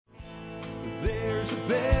There's a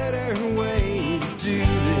better way to do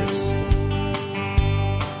this.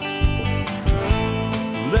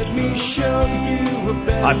 Let me show you a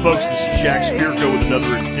better Hi, folks. This is Jack Spirko with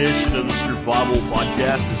another edition of the Survival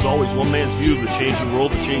Podcast. As always, one man's view of the changing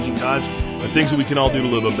world, the changing times, and things that we can all do to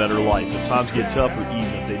live a better life if times get tough or even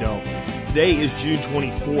if they don't. Today is June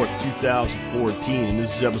 24th, 2014, and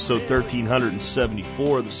this is episode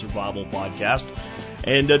 1374 of the Survival Podcast.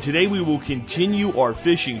 And today we will continue our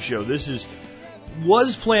fishing show. This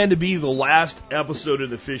was planned to be the last episode of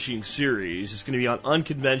the fishing series. It's going to be on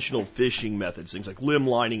unconventional fishing methods, things like limb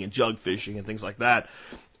lining and jug fishing and things like that.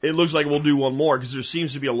 It looks like we'll do one more because there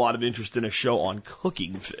seems to be a lot of interest in a show on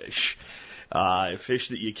cooking fish. Fish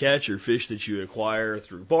that you catch or fish that you acquire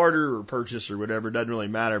through barter or purchase or whatever, it doesn't really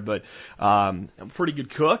matter. But I'm a pretty good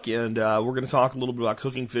cook, and we're going to talk a little bit about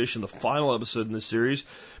cooking fish in the final episode in this series.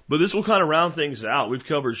 But this will kind of round things out. We've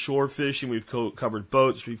covered shore fishing, we've covered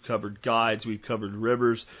boats, we've covered guides, we've covered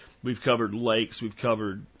rivers, we've covered lakes, we've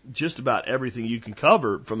covered just about everything you can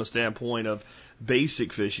cover from a standpoint of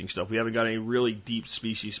basic fishing stuff. We haven't got any really deep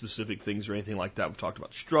species-specific things or anything like that. We've talked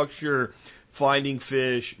about structure, finding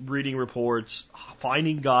fish, breeding reports,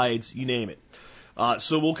 finding guides, you name it.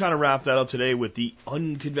 So we'll kind of wrap that up today with the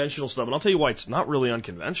unconventional stuff. And I'll tell you why it's not really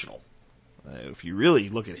unconventional, if you really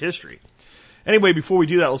look at history. Anyway, before we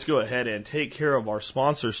do that, let's go ahead and take care of our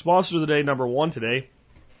sponsor. Sponsor of the day, number one today,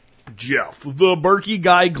 Jeff, the Berkey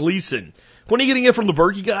Guy Gleason. What are you going to get from the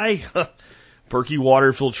Berkey Guy? Berkey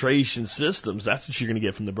Water Filtration Systems. That's what you're going to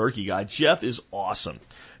get from the Berkey Guy. Jeff is awesome.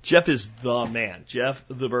 Jeff is the man. Jeff,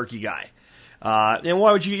 the Berkey Guy. And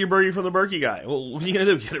why would you get your Berkey from the Berkey Guy? Well, what are you going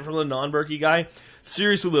to do? Get it from the non-Berkey Guy?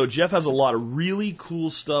 Seriously, though, Jeff has a lot of really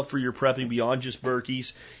cool stuff for your prepping beyond just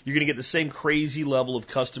Berkeys. You're going to get the same crazy level of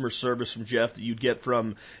customer service from Jeff that you'd get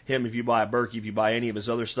from him if you buy a Berkey, if you buy any of his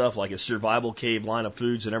other stuff, like his Survival Cave line of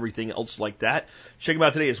foods and everything else like that. Check him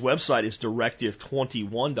out today. His website is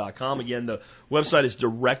directive21.com. Again, the website is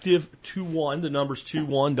directive21, the numbers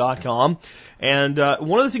 21.com. And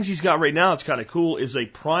one of the things he's got right now that's kind of cool is a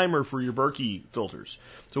primer for your Berkey filters.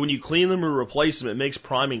 So when you clean them or replace them, it makes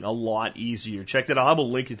priming a lot easier. Check that out. I'll have a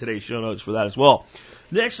link in today's show notes for that as well.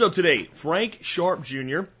 Next up today, Frank Sharp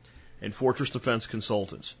Jr. and Fortress Defense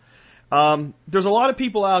Consultants. There's a lot of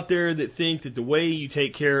people out there that think that the way you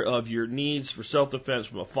take care of your needs for self-defense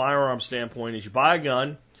from a firearm standpoint is you buy a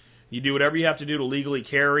gun, you do whatever you have to do to legally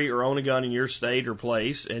carry or own a gun in your state or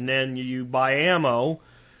place, and then you buy ammo,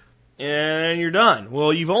 and you're done.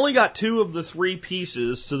 Well, you've only got two of the three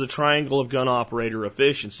pieces to the triangle of gun operator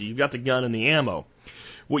efficiency. You've got the gun and the ammo.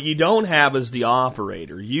 What you don't have is the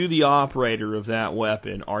operator. You, the operator of that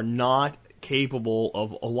weapon, are not capable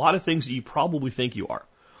of a lot of things that you probably think you are.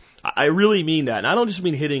 I really mean that. And I don't just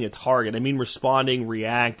mean hitting a target. I mean responding,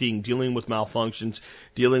 reacting, dealing with malfunctions,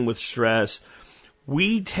 dealing with stress.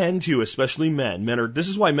 We tend to, especially men, this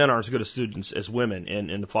is why men aren't as good as students as women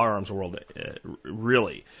in the firearms world,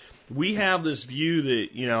 really. We have this view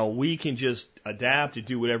that, we can just adapt and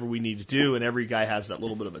do whatever we need to do, and every guy has that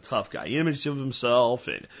little bit of a tough guy image of himself,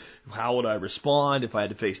 and how would I respond if I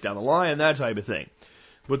had to face down the line, that type of thing.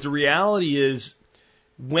 But the reality is,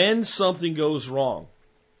 when something goes wrong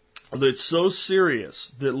that's so serious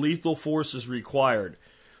that lethal force is required,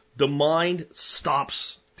 the mind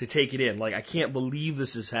stops to take it in. Like, I can't believe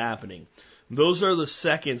this is happening. Those are the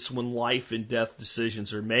seconds when life and death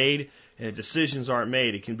decisions are made. And if decisions aren't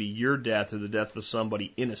made, it can be your death or the death of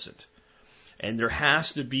somebody innocent. And there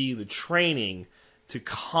has to be the training to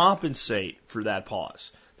compensate for that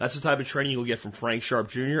pause. That's the type of training you'll get from Frank Sharp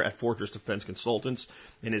Jr. at Fortress Defense Consultants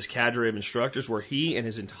and his cadre of instructors, where he and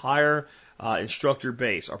his entire instructor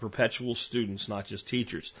base are perpetual students, not just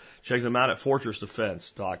teachers. Check them out at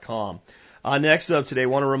fortressdefense.com. Next up today, I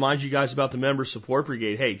want to remind you guys about the Member Support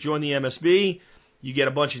Brigade. Hey, join the MSB. You get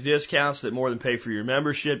a bunch of discounts that more than pay for your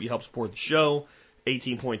membership. You help support the show.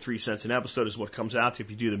 18.3 cents an episode is what comes out to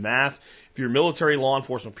if you do the math. If you're military, law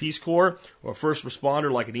enforcement, Peace Corps, or a first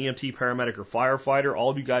responder like an EMT, paramedic, or firefighter,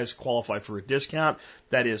 all of you guys qualify for a discount.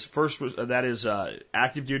 That is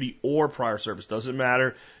active duty or prior service. Doesn't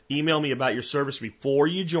matter. Email me about your service before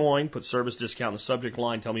you join. Put service discount in the subject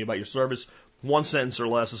line. Tell me about your service. One sentence or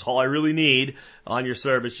less is all I really need on your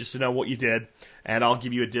service, just to know what you did, and I'll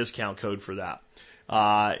give you a discount code for that.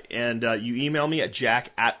 You email me at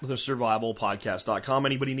jack@thesurvivalpodcast.com.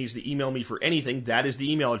 Anybody needs to email me for anything, that is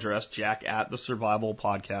the email address,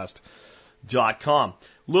 jack@thesurvivalpodcast.com.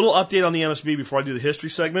 Little update on the MSB before I do the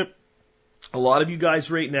history segment. A lot of you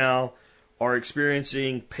guys right now are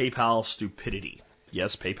experiencing PayPal stupidity.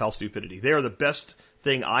 Yes, PayPal stupidity. They are the best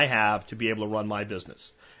thing I have to be able to run my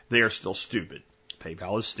business. They are still stupid.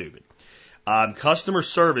 PayPal is stupid. Customer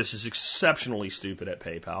service is exceptionally stupid at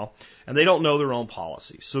PayPal, and they don't know their own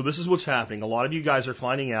policies. So this is what's happening. A lot of you guys are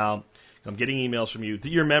finding out, I'm getting emails from you, that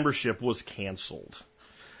your membership was canceled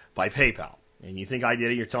by PayPal. And you think I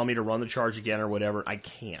did it, you're telling me to run the charge again or whatever. I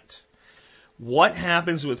can't. What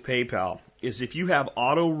happens with PayPal is if you have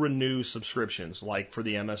auto-renew subscriptions, like for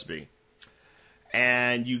the MSB,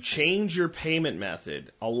 and you change your payment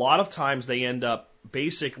method, a lot of times they end up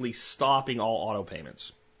basically stopping all auto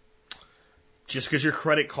payments. Just because your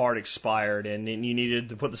credit card expired and you needed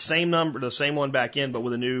to put the same number, the same one back in, but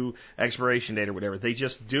with a new expiration date or whatever, they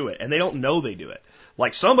just do it. And they don't know they do it.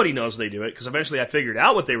 Like somebody knows they do it, because eventually I figured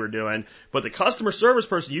out what they were doing, but the customer service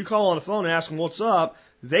person, you call on the phone and ask them what's up,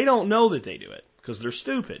 they don't know that they do it, because they're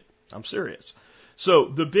stupid. I'm serious. So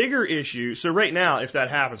the bigger issue, so right now, if that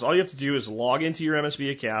happens, all you have to do is log into your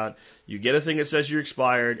MSB account, you get a thing that says you're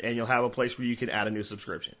expired, and you'll have a place where you can add a new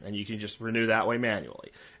subscription. And you can just renew that way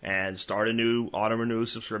manually, and start a new auto-renew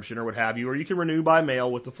subscription or what have you, or you can renew by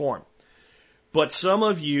mail with the form. But some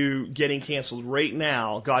of you getting canceled right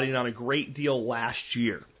now got in on a great deal last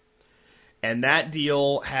year. And that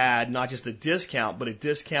deal had not just a discount, but a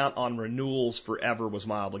discount on renewals forever was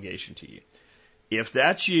my obligation to you. If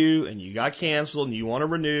that's you and you got canceled and you want to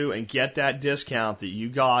renew and get that discount that you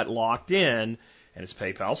got locked in, and it's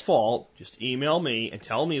PayPal's fault, just email me and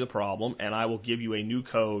tell me the problem, and I will give you a new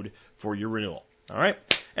code for your renewal. All right?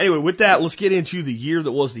 Anyway, with that, let's get into the year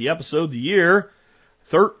that was the episode, the year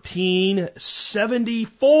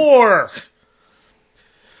 1374.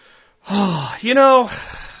 You know,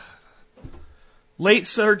 late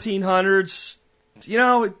 1300s, you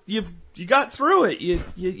know, you got through it. You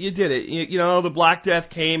did it. You know, the Black Death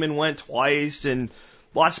came and went twice, and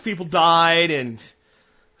lots of people died, and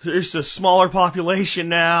there's a smaller population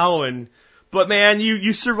now, but man,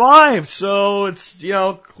 you survived. So it's, you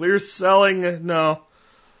know, clear selling. No.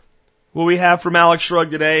 What we have from Alex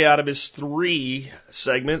Shrug today out of his 3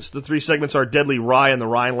 segments. The 3 segments are Deadly Rye in the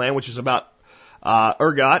Rhineland, which is about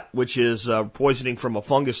ergot, which is poisoning from a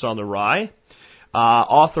fungus on the rye.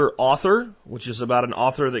 Author, which is about an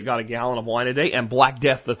author that got a gallon of wine a day, and Black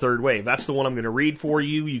Death, the Third Wave. That's the one I'm going to read for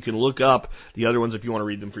you. You can look up the other ones if you want to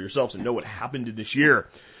read them for yourselves and know what happened in this year.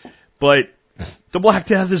 But the Black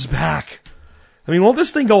Death is back. I mean, won't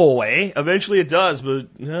this thing go away? Eventually it does, but,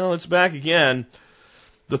 well, it's back again.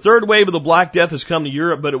 The third wave of the Black Death has come to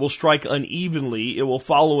Europe, but it will strike unevenly. It will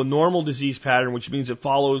follow a normal disease pattern, which means it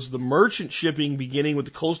follows the merchant shipping beginning with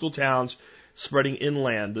the coastal towns spreading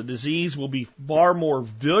inland. The disease will be far more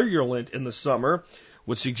virulent in the summer,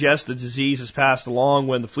 which suggests the disease is passed along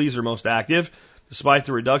when the fleas are most active. Despite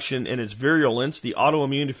the reduction in its virulence, the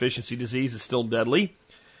autoimmune deficiency disease is still deadly.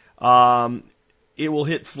 It will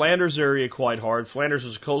hit Flanders area quite hard. Flanders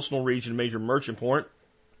is a coastal region, major merchant port.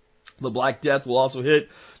 The Black Death will also hit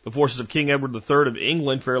the forces of King Edward III of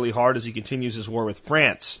England fairly hard as he continues his war with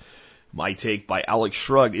France. My take by Alex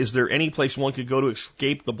Shrug. Is there any place one could go to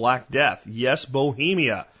escape the Black Death? Yes,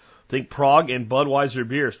 Bohemia. Think Prague and Budweiser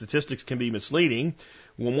beer. Statistics can be misleading.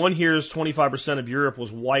 When one hears 25% of Europe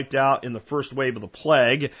was wiped out in the first wave of the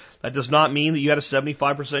plague, that does not mean that you had a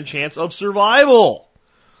 75% chance of survival.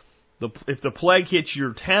 If the plague hits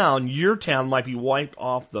your town might be wiped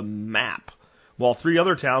off the map, while 3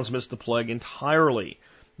 other towns missed the plague entirely.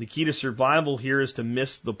 The key to survival here is to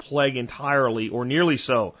miss the plague entirely, or nearly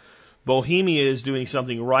so. Bohemia is doing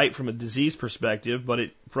something right from a disease perspective, but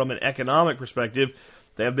from an economic perspective,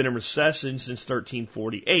 they have been in recession since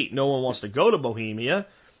 1348. No one wants to go to Bohemia.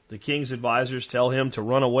 The king's advisors tell him to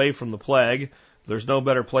run away from the plague. There's no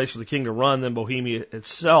better place for the king to run than Bohemia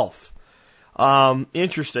itself.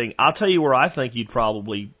 Interesting. I'll tell you where I think you'd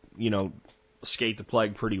probably, escape the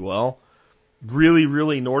plague pretty well. Really,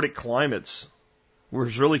 really Nordic climates where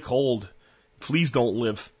it's really cold. Fleas don't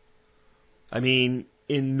live. I mean,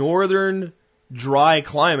 in northern dry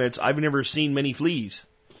climates, I've never seen many fleas.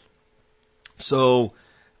 So,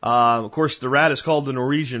 of course, the rat is called the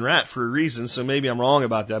Norwegian rat for a reason, so maybe I'm wrong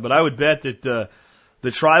about that. But I would bet that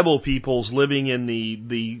the tribal peoples living in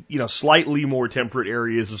the slightly more temperate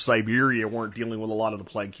areas of Siberia weren't dealing with a lot of the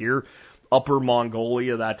plague here. Upper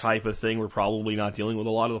Mongolia, that type of thing, we're probably not dealing with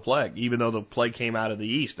a lot of the plague, even though the plague came out of the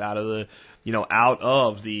east, out of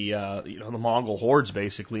the Mongol hordes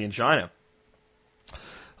basically in China.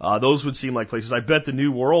 Those would seem like places. I bet the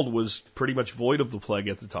New World was pretty much void of the plague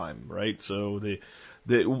at the time, right? So the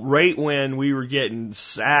right when we were getting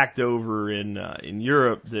sacked over in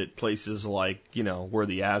Europe, that places like where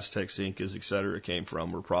the Aztecs, Incas, etc. came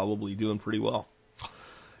from were probably doing pretty well.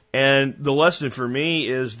 And the lesson for me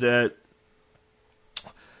is that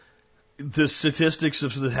the statistics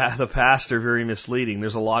of the past are very misleading.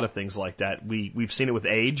 There's a lot of things like that. We've seen it with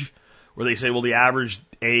age. where they say, well, the average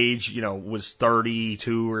age, was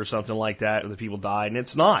 32 or something like that, and the people died. And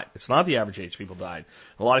it's not. It's not the average age people died.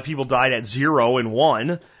 A lot of people died at 0 and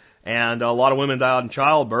 1, and a lot of women died in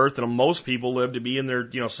childbirth, and most people lived to be in their,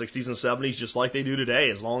 60s and 70s just like they do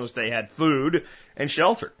today, as long as they had food and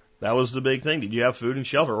shelter. That was the big thing. Did you have food and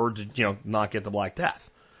shelter, or did not get the Black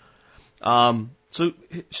Death? So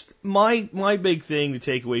my big thing to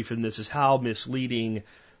take away from this is how misleading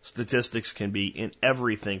statistics can be in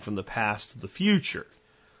everything from the past to the future.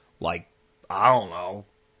 Like, I don't know,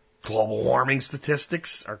 global warming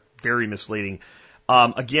statistics are very misleading.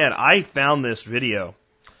 Again, I found this video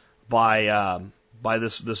by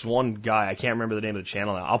this one guy. I can't remember the name of the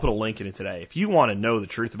channel now. I'll put a link in it today. If you want to know the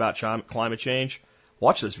truth about climate change,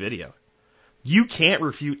 watch this video. You can't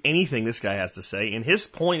refute anything this guy has to say. And his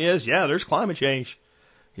point is, yeah, there's climate change.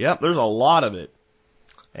 Yep, there's a lot of it.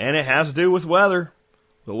 And it has to do with weather.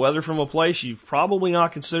 The weather from a place you've probably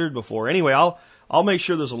not considered before. Anyway, I'll make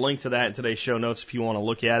sure there's a link to that in today's show notes if you want to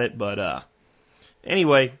look at it. But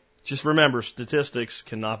anyway, just remember, statistics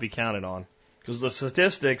cannot be counted on, because the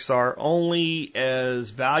statistics are only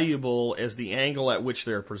as valuable as the angle at which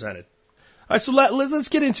they're presented. All right, so let's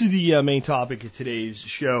get into the main topic of today's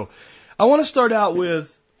show. I want to start out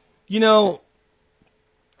with,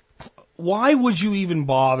 why would you even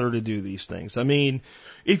bother to do these things? I mean,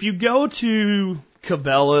 if you go to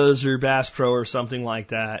Cabela's or Bass Pro or something like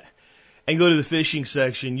that and go to the fishing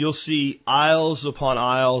section, you'll see aisles upon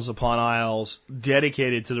aisles upon aisles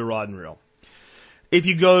dedicated to the rod and reel. If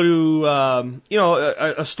you go to,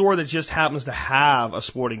 a store that just happens to have a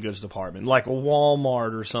sporting goods department, like a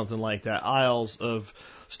Walmart or something like that, aisles of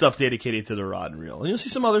stuff dedicated to the rod and reel. And you'll see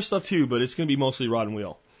some other stuff too, but it's going to be mostly rod and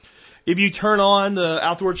reel. If you turn on the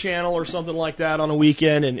Outdoor Channel or something like that on a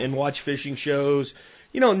weekend and watch fishing shows,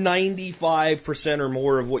 95% or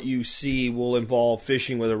more of what you see will involve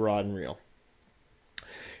fishing with a rod and reel.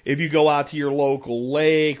 If you go out to your local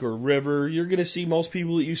lake or river, you're going to see most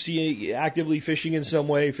people that you see actively fishing in some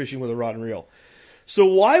way, fishing with a rod and reel. So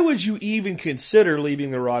why would you even consider leaving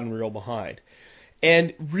the rod and reel behind?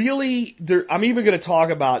 And really, I'm even going to talk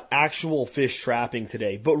about actual fish trapping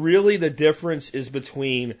today, but really the difference is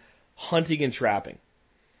between hunting and trapping.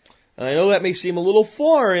 And I know that may seem a little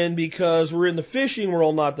foreign because we're in the fishing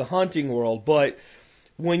world, not the hunting world, but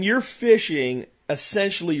when you're fishing,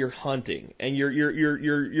 essentially you're hunting, and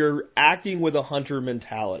you're acting with a hunter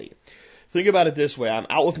mentality. Think about it this way. I'm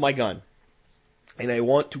out with my gun and I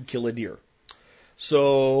want to kill a deer.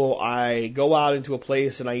 So I go out into a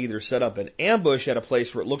place and I either set up an ambush at a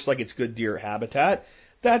place where it looks like it's good deer habitat.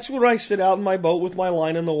 That's where I sit out in my boat with my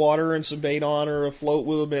line in the water and some bait on, or a float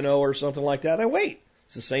with a minnow or something like that. And I wait.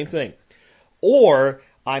 It's the same thing. Or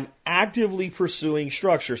I'm actively pursuing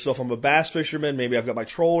structure. So if I'm a bass fisherman, maybe I've got my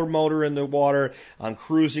troller motor in the water, I'm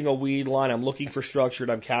cruising a weed line, I'm looking for structure,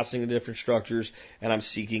 and I'm casting the different structures, and I'm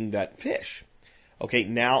seeking that fish. Okay,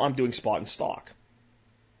 now I'm doing spot and stalk.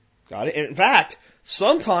 Got it? And in fact,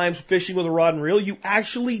 sometimes fishing with a rod and reel, you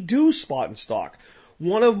actually do spot and stalk.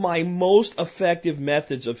 One of my most effective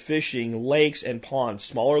methods of fishing lakes and ponds,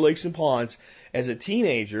 smaller lakes and ponds, as a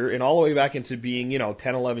teenager, and all the way back into being,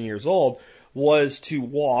 10, 11 years old, was to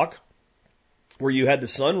walk where you had the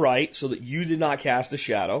sun right so that you did not cast a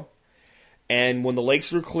shadow. And when the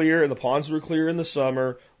lakes were clear and the ponds were clear in the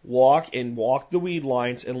summer, walk the weed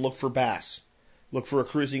lines and look for bass. Look for a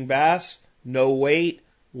cruising bass, no weight,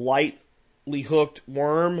 lightly hooked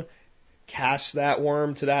worm. Cast that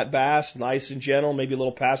worm to that bass, nice and gentle, maybe a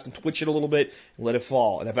little past, and twitch it a little bit and let it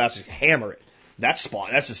fall. And if bass, hammer it. That's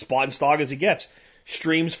as spot and stalk as it gets.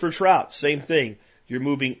 Streams for trout, same thing. You're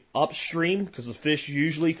moving upstream because the fish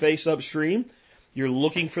usually face upstream. You're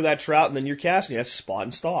looking for that trout and then you're casting. That's spot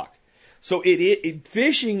and stalk. So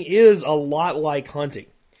fishing is a lot like hunting,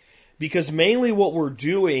 because mainly what we're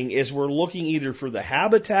doing is we're looking either for the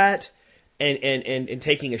habitat and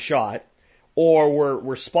taking a shot, or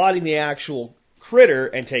we're spotting the actual critter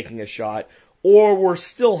and taking a shot, or we're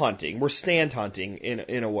still hunting. We're stand hunting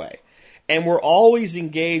in a way. And we're always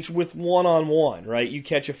engaged with one-on-one, right? You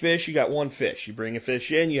catch a fish, you got one fish. You bring a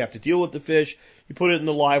fish in, you have to deal with the fish, you put it in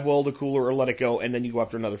the live well, the cooler, or let it go, and then you go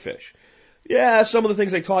after another fish. Yeah, some of the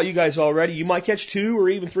things I taught you guys already, you might catch 2 or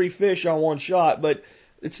even 3 fish on one shot, but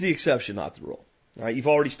it's the exception, not the rule. All right, you've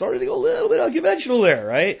already started to go a little bit unconventional there,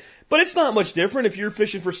 right? But it's not much different if you're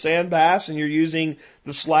fishing for sand bass and you're using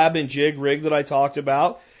the slab and jig rig that I talked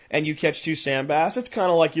about, and you catch 2 sand bass. It's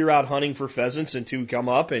kind of like you're out hunting for pheasants and 2 come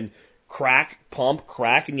up and crack,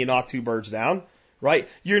 and you knock 2 birds down, right?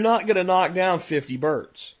 You're not going to knock down 50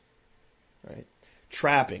 birds, right?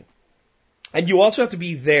 Trapping. And you also have to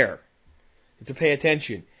be there to pay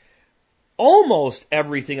attention. almost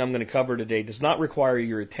everything I'm going to cover today does not require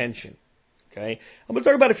your attention. Okay? I'm going to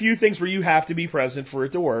talk about a few things where you have to be present for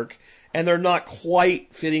it to work, and they're not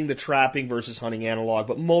quite fitting the trapping versus hunting analog,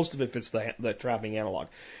 but most of it fits the trapping analog.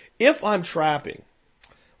 If I'm trapping,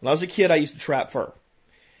 when I was a kid, I used to trap fur.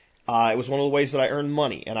 It was one of the ways that I earned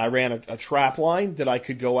money, and I ran a trap line that I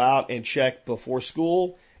could go out and check before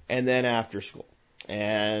school and then after school.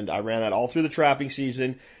 And I ran that all through the trapping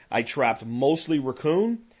season. I trapped mostly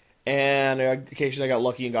raccoon, and occasionally I got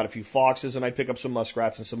lucky and got a few foxes, and I'd pick up some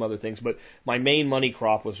muskrats and some other things, but my main money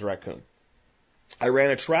crop was raccoon. I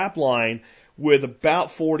ran a trap line with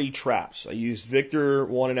about 40 traps. I used Victor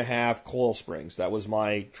 1.5 coil springs. That was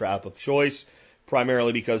my trap of choice,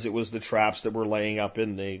 primarily because it was the traps that were laying up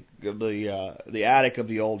in the attic of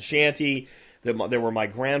the old shanty. They were my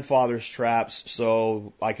grandfather's traps,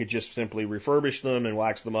 so I could just simply refurbish them and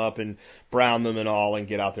wax them up and brown them and all and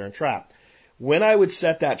get out there and trap. When I would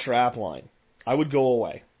set that trap line, I would go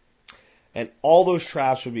away, and all those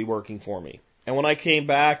traps would be working for me. And when I came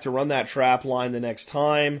back to run that trap line the next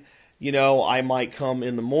time, I might come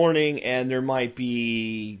in the morning and there might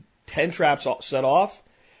be 10 traps set off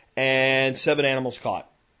and 7 animals caught.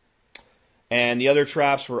 And the other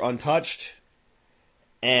traps were untouched,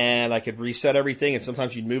 and I could reset everything, and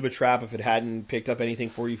sometimes you'd move a trap if it hadn't picked up anything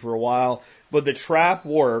for you for a while. But the trap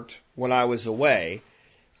worked when I was away,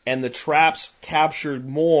 and the traps captured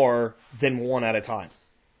more than one at a time.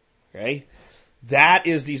 Okay? That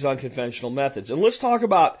is these unconventional methods. And let's talk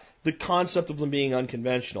about the concept of them being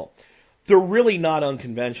unconventional. They're really not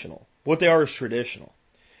unconventional. What they are is traditional.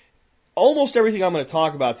 Almost everything I'm going to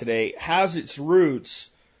talk about today has its roots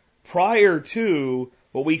prior to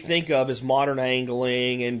what we think of as modern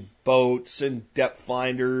angling and boats and depth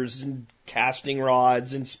finders and casting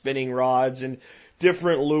rods and spinning rods and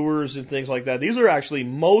different lures and things like that. These are actually,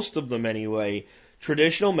 most of them anyway,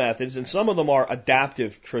 traditional methods, and some of them are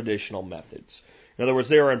adaptive traditional methods. In other words,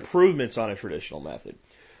 they are improvements on a traditional method.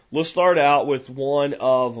 Let's start out with one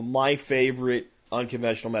of my favorite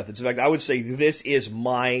unconventional methods. In fact, I would say this is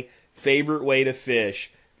my favorite way to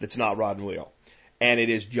fish that's not rod and wheel, and it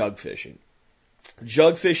is jug fishing.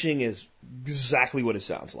 Jug fishing is exactly what it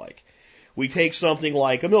sounds like. We take something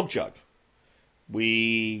like a milk jug.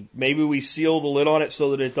 Maybe we seal the lid on it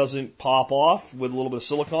so that it doesn't pop off with a little bit of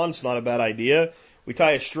silicone. It's not a bad idea. We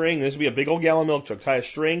tie a string. This would be a big old gallon milk jug. Tie a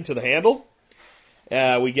string to the handle.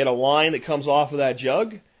 We get a line that comes off of that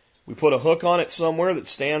jug. We put a hook on it somewhere that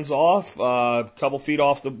stands off a couple feet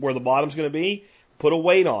off where the bottom's going to be. Put a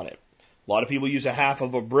weight on it. A lot of people use a half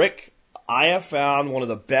of a brick. I have found one of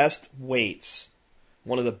the best weights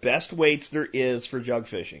there is for jug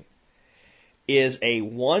fishing is a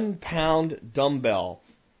 1 pound dumbbell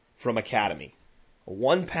from Academy. A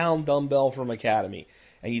 1 pound dumbbell from Academy.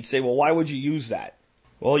 And you'd say, well, why would you use that?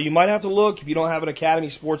 Well, you might have to look if you don't have an Academy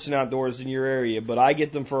Sports and Outdoors in your area, but I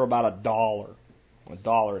get them for about $1.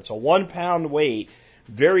 $1. It's a 1 pound weight,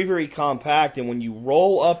 very, very compact, and when you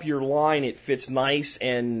roll up your line, it fits nice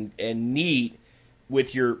and neat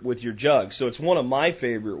with your jug. So it's one of my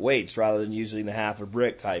favorite weights rather than using the half a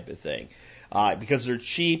brick type of thing. Because they're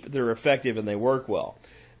cheap, they're effective, and they work well.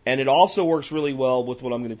 And it also works really well with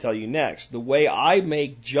what I'm going to tell you next. The way I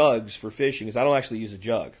make jugs for fishing is I don't actually use a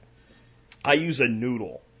jug. I use a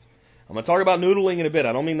noodle. I'm going to talk about noodling in a bit.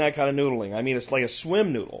 I don't mean that kind of noodling. I mean it's like a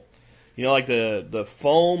swim noodle. Like the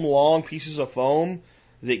foam, long pieces of foam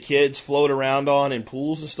that kids float around on in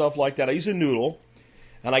pools and stuff like that. I use a noodle,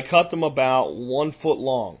 and I cut them about 1 foot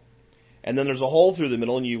long. And then there's a hole through the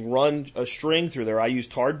middle, and you run a string through there. I use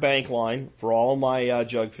tarred bank line for all my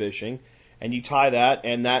jug fishing, and you tie that,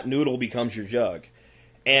 and that noodle becomes your jug.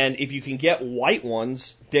 And if you can get white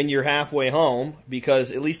ones, then you're halfway home,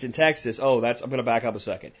 because at least in Texas, I'm going to back up a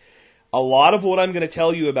second. A lot of what I'm going to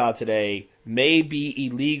tell you about today may be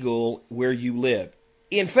illegal where you live.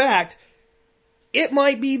 In fact, it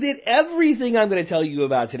might be that everything I'm going to tell you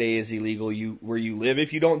about today is illegal where you live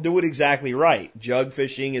if you don't do it exactly right. Jug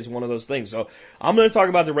fishing is one of those things. So I'm going to talk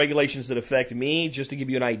about the regulations that affect me just to give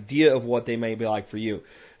you an idea of what they may be like for you.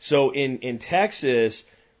 So in Texas,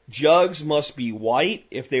 jugs must be white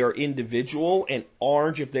if they are individual and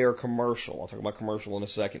orange if they are commercial. I'll talk about commercial in a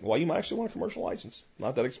second. Well, you might actually want a commercial license.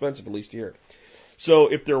 Not that expensive, at least here.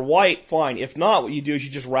 So if they're white, fine. If not, what you do is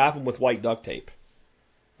you just wrap them with white duct tape.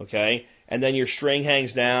 Okay? And then your string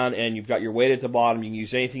hangs down and you've got your weight at the bottom. You can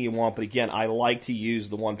use anything you want. But again, I like to use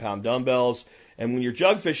the 1 pound dumbbells. And when you're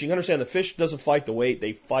jug fishing, understand the fish doesn't fight the weight.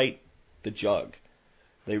 They fight the jug.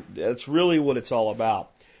 That's really what it's all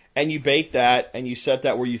about. And you bait that and you set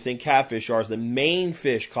that where you think catfish are. The main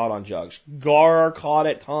fish caught on jugs. Gar are caught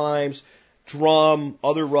at times. drum,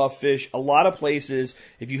 other rough fish. A lot of places,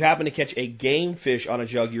 if you happen to catch a game fish on a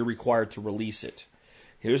jug, you're required to release it.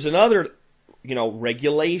 Here's another,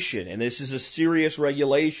 regulation, and this is a serious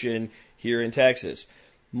regulation here in Texas.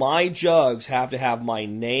 My jugs have to have my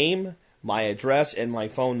name, my address, and my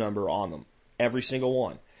phone number on them. Every single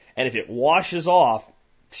one. And if it washes off,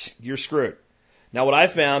 you're screwed. Now what I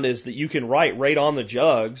found is that you can write right on the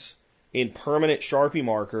jugs in permanent Sharpie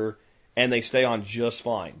marker, and they stay on just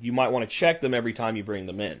fine. You might want to check them every time you bring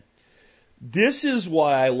them in. This is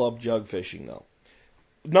why I love jug fishing, though.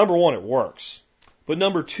 Number one, it works. But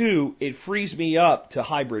number two, it frees me up to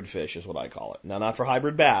hybrid fish, is what I call it. Now, not for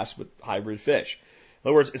hybrid bass, but hybrid fish. In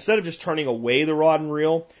other words, instead of just turning away the rod and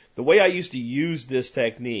reel, the way I used to use this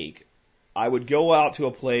technique, I would go out to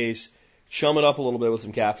a place, chum it up a little bit with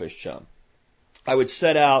some catfish chum. I would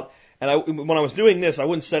set out, and when I was doing this, I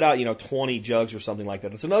wouldn't set out, 20 jugs or something like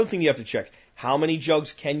that. That's another thing you have to check. How many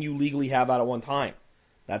jugs can you legally have out at one time?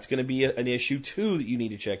 That's going to be an issue, too, that you need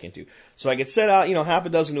to check into. So I could set out, half a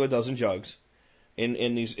dozen to a dozen jugs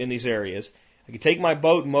in these areas. I could take my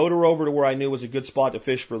boat, motor over to where I knew was a good spot to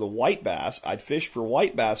fish for the white bass. I'd fish for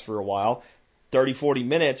white bass for a while, 30, 40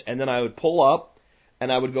 minutes, and then I would pull up,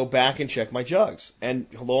 and I would go back and check my jugs. And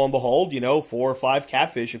lo and behold, 4 or 5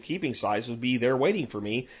 catfish of keeping size would be there waiting for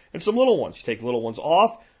me, and some little ones. You take the little ones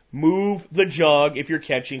off, move the jug if you're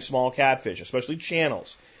catching small catfish, especially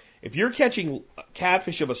channels. If you're catching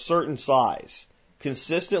catfish of a certain size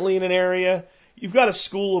consistently in an area, you've got a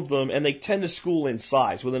school of them, and they tend to school in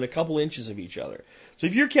size within a couple inches of each other. So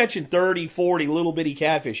if you're catching 30, 40 little bitty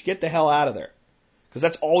catfish, get the hell out of there, because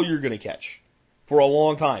that's all you're going to catch for a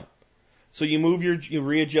long time. So you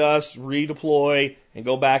readjust, redeploy, and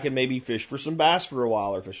go back and maybe fish for some bass for a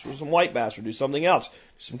while, or fish for some white bass, or do something else, do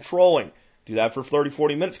some trolling. Do that for 30,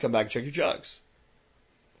 40 minutes, come back and check your jugs.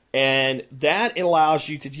 And that allows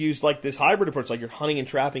you to use like this hybrid approach, like you're hunting and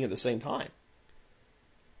trapping at the same time.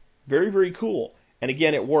 Very, very cool. And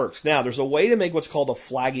again, it works. Now, there's a way to make what's called a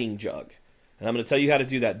flagging jug. And I'm going to tell you how to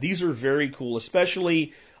do that. These are very cool,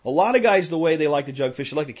 especially a lot of guys, the way they like to jug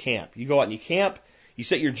fish, they like to camp. You go out and you camp, you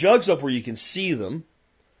set your jugs up where you can see them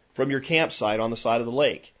from your campsite on the side of the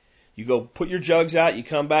lake. You go put your jugs out, you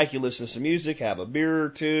come back, you listen to some music, have a beer or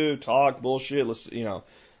two, talk, bullshit, listen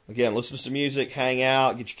to some music, hang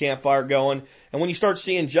out, get your campfire going. And when you start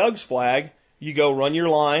seeing jugs flag, you go run your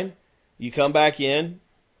line, you come back in,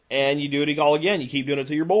 and you do it all again. You keep doing it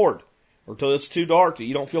till you're bored, or till it's too dark, till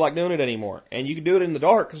you don't feel like doing it anymore. And you can do it in the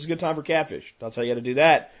dark because it's a good time for catfish. I'll tell you how to do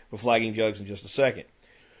that with flagging jugs in just a second.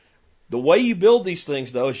 The way you build these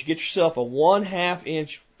things, though, is you get yourself a 1/2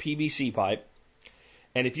 inch PVC pipe,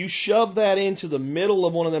 and if you shove that into the middle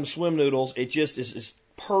of one of them swim noodles, it just is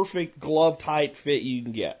perfect glove-tight fit you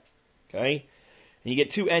can get. Okay? And you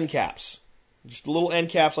get 2 end caps. Just little end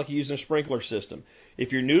caps like you use in a sprinkler system.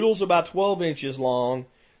 If your noodle's about 12 inches long,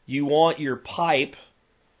 you want your pipe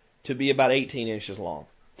to be about 18 inches long.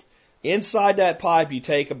 Inside that pipe, you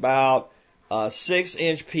take about a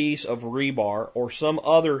 6-inch piece of rebar or some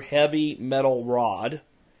other heavy metal rod.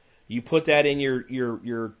 You put that in your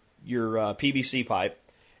PVC pipe,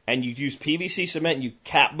 and you use PVC cement and you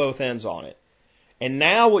cap both ends on it. And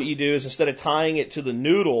now what you do is, instead of tying it to the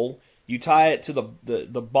noodle, you tie it to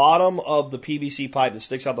the bottom of the PVC pipe that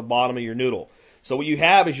sticks out the bottom of your noodle. So what you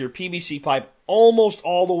have is your PVC pipe almost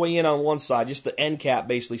all the way in on one side, just the end cap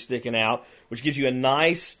basically sticking out, which gives you a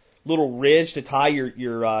nice little ridge to tie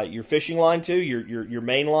your fishing line to, your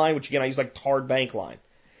main line, which again I use like tarred bank line.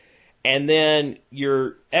 And then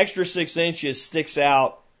your extra 6 inches sticks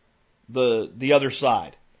out the other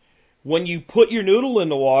side. When you put your noodle in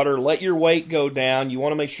the water, let your weight go down. You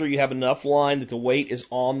want to make sure you have enough line that the weight is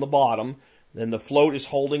on the bottom, then the float is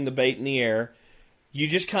holding the bait in the air. You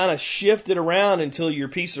just kind of shift it around until your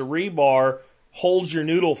piece of rebar holds your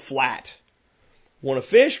noodle flat. When a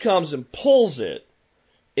fish comes and pulls it,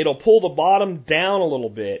 it'll pull the bottom down a little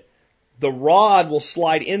bit. The rod will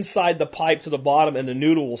slide inside the pipe to the bottom, and the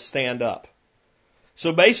noodle will stand up.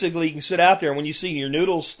 So basically, you can sit out there, and when you see your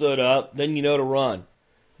noodle stood up, then you know to run.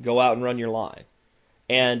 Go out and run your line.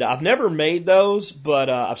 And I've never made those, but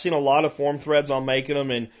I've seen a lot of forum threads on making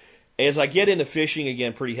them, and as I get into fishing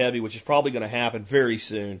again pretty heavy, which is probably going to happen very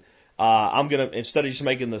soon, I'm going to, instead of just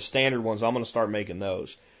making the standard ones, I'm going to start making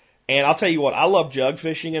those. And I'll tell you what, I love jug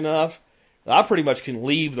fishing enough, I pretty much can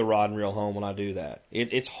leave the rod and reel home when I do that.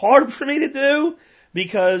 It's hard for me to do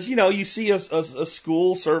because, you see a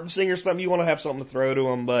school surfacing or something, you want to have something to throw to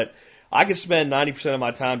them, but I can spend 90% of my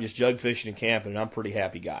time just jug fishing and camping, and I'm a pretty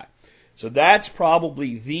happy guy. So that's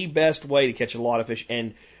probably the best way to catch a lot of fish.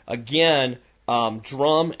 And again,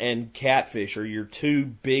 drum and catfish are your 2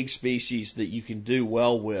 big species that you can do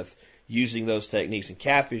well with using those techniques, and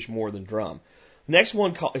catfish more than drum. The next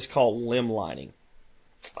one is called limb lining.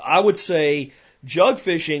 I would say jug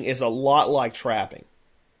fishing is a lot like trapping,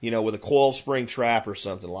 with a coil spring trap or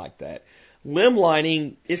something like that. Limb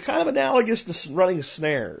lining is kind of analogous to running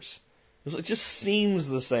snares. It just seems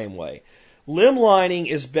the same way. Limb lining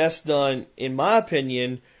is best done, in my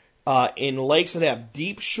opinion, in lakes that have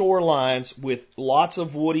deep shorelines with lots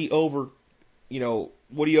of woody overgrowth,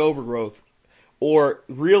 or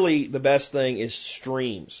really the best thing is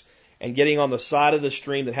streams. And getting on the side of the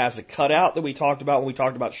stream that has a cutout that we talked about when we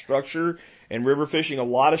talked about structure and river fishing. A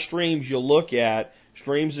lot of streams you'll look at,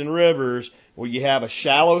 streams and rivers, where you have a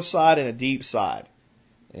shallow side and a deep side.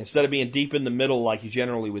 Instead of being deep in the middle like you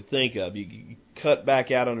generally would think of, you cut back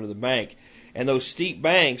out under the bank. And those steep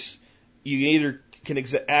banks, you either can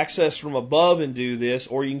access from above and do this,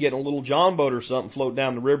 or you can get in a little john boat or something, float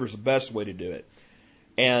down the river is the best way to do it.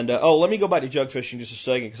 And, let me go back to jug fishing just a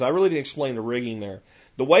second, because I really didn't explain the rigging there.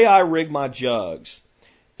 The way I rig my jugs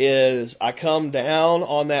is I come down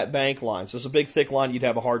on that bank line. So it's a big, thick line you'd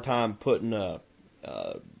have a hard time putting a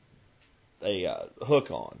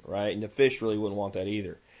hook on, right? And the fish really wouldn't want that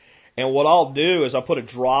either. And what I'll do is I put a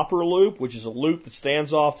dropper loop, which is a loop that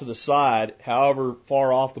stands off to the side, however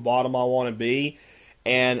far off the bottom I want to be.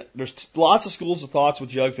 And there's lots of schools of thoughts with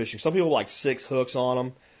jug fishing. Some people like 6 hooks on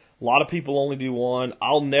them. A lot of people only do 1.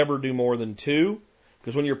 I'll never do more than 2,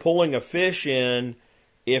 because when you're pulling a fish in,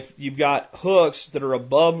 if you've got hooks that are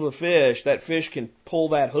above the fish, that fish can pull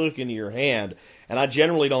that hook into your hand. And I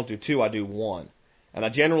generally don't do 2, I do 1. And I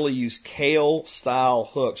generally use Kale style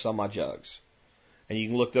hooks on my jugs. And you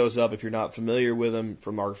can look those up if you're not familiar with them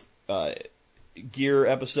from our gear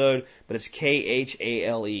episode, but it's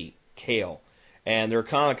Khale, Kale. And they're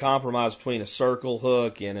kind of compromised between a circle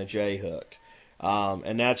hook and a J hook.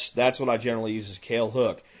 And that's what I generally use is Kale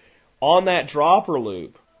hook. On that dropper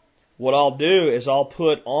loop, what I'll do is I'll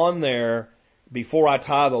put on there, before I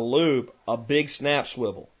tie the loop, a big snap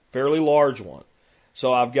swivel, fairly large one.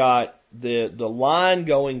 So I've got the line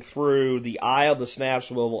going through the eye of the snap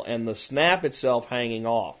swivel and the snap itself hanging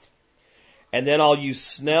off. And then I'll use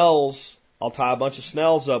snells. I'll tie a bunch of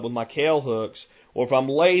snells up with my Kale hooks, or if I'm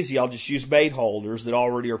lazy, I'll just use bait holders that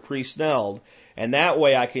already are pre-snelled. And that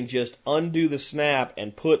way I can just undo the snap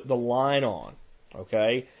and put the line on,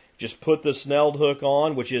 okay? Just put the snelled hook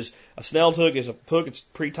on, which is, a snelled hook is a hook that's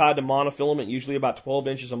pre-tied to monofilament, usually about 12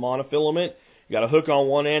 inches of monofilament. You got a hook on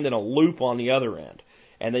one end and a loop on the other end.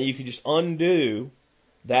 And then you can just undo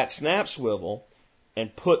that snap swivel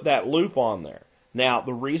and put that loop on there. Now,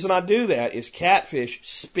 the reason I do that is catfish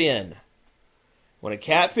spin. When a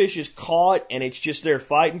catfish is caught and it's just there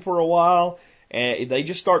fighting for a while, and they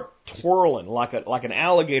just start twirling like an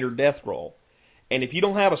alligator death roll. And if you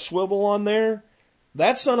don't have a swivel on there,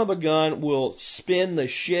 that son of a gun will spin the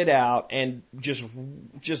shit out and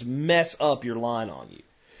just mess up your line on you.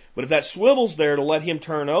 But if that swivel's there to let him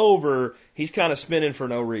turn over, he's kind of spinning for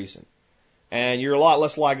no reason. And you're a lot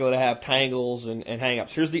less likely to have tangles and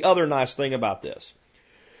hang-ups. Here's the other nice thing about this.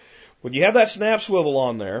 When you have that snap swivel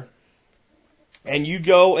on there, and you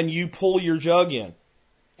go and you pull your jug in,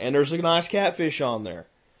 and there's a nice catfish on there,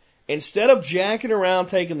 instead of jacking around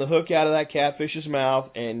taking the hook out of that catfish's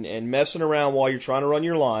mouth and messing around while you're trying to run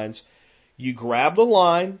your lines, you grab the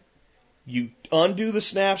line, you undo the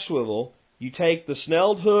snap swivel, you take the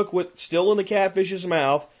snelled hook still in the catfish's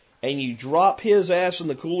mouth, and you drop his ass in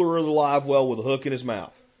the cooler of the live well with a hook in his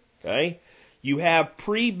mouth. Okay? You have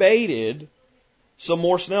pre-baited some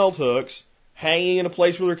more snelled hooks hanging in a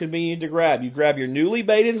place where they're convenient to grab. You grab your newly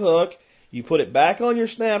baited hook, you put it back on your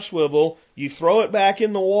snap swivel, you throw it back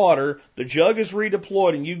in the water, the jug is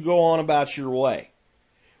redeployed, and you go on about your way.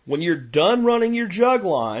 When you're done running your jug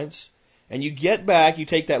lines, and you get back, you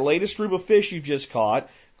take that latest group of fish you've just caught,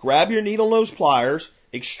 grab your needle nose pliers,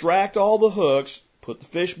 extract all the hooks, put the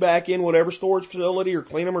fish back in whatever storage facility or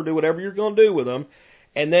clean them or do whatever you're going to do with them,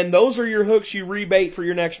 and then those are your hooks you rebait for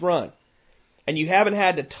your next run. And you haven't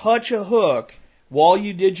had to touch a hook while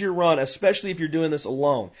you did your run, especially if you're doing this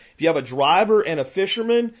alone. If you have a driver and a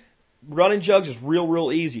fisherman, running jugs is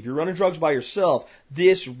real easy. If you're running jugs by yourself,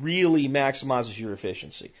 this really maximizes your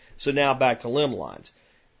efficiency. So now back to limb lines.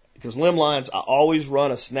 Because limb lines, I always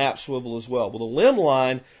run a snap swivel as well. With a limb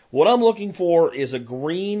line, what I'm looking for is a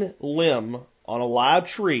green limb on a live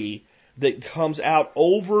tree that comes out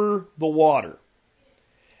over the water.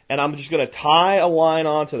 And I'm just going to tie a line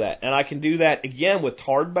onto that. And I can do that, again, with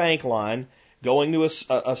tarred bank line. Going to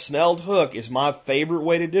a snelled hook is my favorite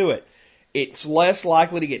way to do it. It's less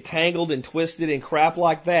likely to get tangled and twisted and crap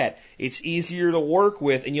like that. It's easier to work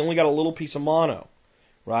with, and you only got a little piece of mono,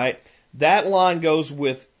 right? That line goes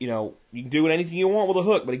with, you can do anything you want with a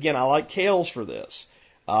hook, but again, I like Kales for this.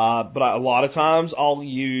 But a lot of times I'll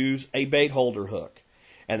use a bait holder hook.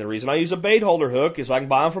 And the reason I use a bait holder hook is I can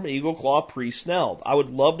buy them from Eagle Claw pre-snelled. I would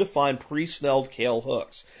love to find pre-snelled Kale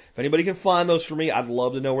hooks. If anybody can find those for me, I'd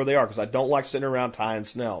love to know where they are because I don't like sitting around tying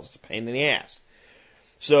snells. It's a pain in the ass.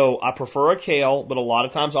 So I prefer a Kale, but a lot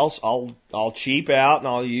of times I'll cheap out and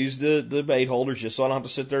I'll use the bait holders just so I don't have to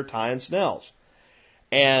sit there tying snells.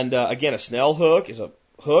 And again, a snell hook is a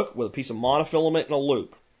hook with a piece of monofilament and a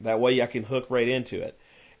loop. That way I can hook right into it.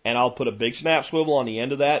 And I'll put a big snap swivel on the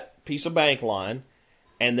end of that piece of bank line,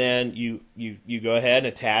 and then you go ahead and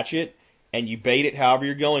attach it, and you bait it however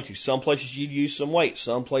you're going to. Some places you'd use some weight,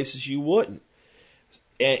 some places you wouldn't.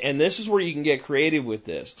 And this is where you can get creative with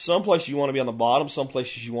this. Some places you want to be on the bottom, some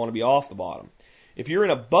places you want to be off the bottom. If you're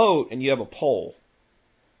in a boat and you have a pole,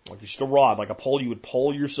 like just a rod, like a pole you would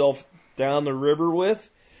pole yourself down the river with,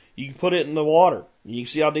 you can put it in the water. And you can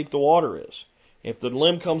see how deep the water is. If the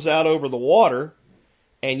limb comes out over the water,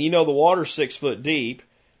 and the water's 6 foot deep,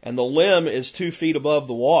 and the limb is 2 feet above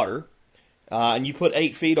the water, and you put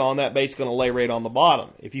 8 feet on, that bait's going to lay right on the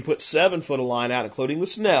bottom. If you put 7 foot of line out, including the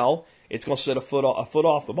snell, it's going to sit a foot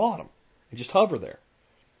off the bottom and just hover there.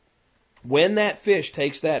 When that fish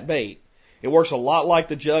takes that bait, it works a lot like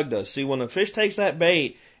the jug does. See, when the fish takes that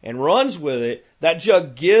bait and runs with it, that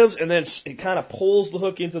jug gives and then it kind of pulls the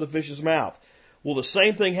hook into the fish's mouth. Well, the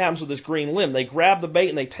same thing happens with this green limb. They grab the bait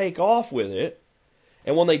and they take off with it.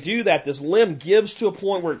 And when they do that, this limb gives to a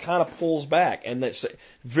point where it kind of pulls back. And that's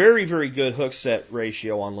very, very good hook set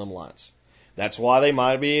ratio on limb lines. That's why they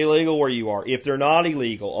might be illegal where you are. If they're not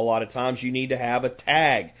illegal, a lot of times you need to have a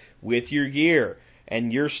tag with your gear.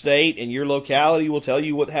 And your state and your locality will tell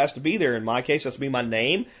you what has to be there. In my case, that's be my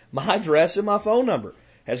name, my address, and my phone number.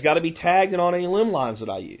 Has got to be tagged on any limb lines that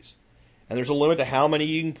I use. And there's a limit to how many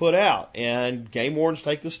you can put out. And game wardens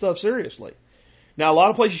take this stuff seriously. Now, a lot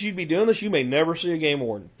of places you'd be doing this, you may never see a game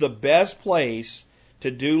warden. The best place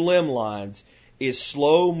to do limb lines is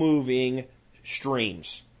slow-moving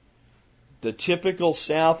streams. The typical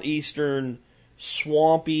southeastern,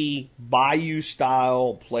 swampy,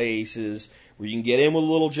 bayou-style places where you can get in with a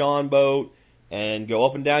little john boat and go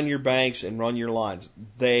up and down your banks and run your lines.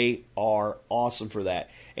 They are awesome for that.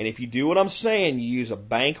 And if you do what I'm saying, you use a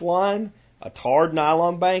bank line, a tarred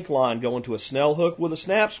nylon bank line going to a snell hook with a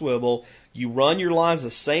snap swivel, you run your lines the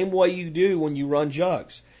same way you do when you run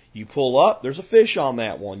jugs. You pull up, there's a fish on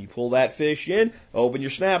that one. You pull that fish in, open your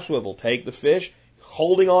snap swivel, take the fish,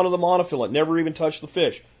 holding onto the monofilament, never even touch the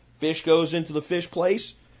fish. Fish goes into the fish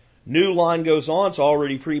place, new line goes on, it's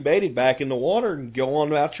already pre-baited, back in the water, and go on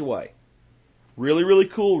about your way. Really, really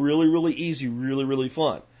cool, really, really easy, really, really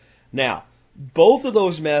fun. Now, both of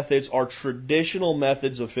those methods are traditional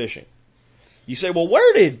methods of fishing. You say, well,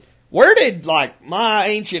 where did like my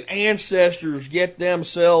ancient ancestors get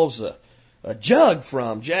themselves a jug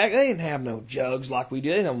from, Jack? They didn't have no jugs like we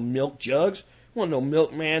did. They didn't have milk jugs. Wasn't no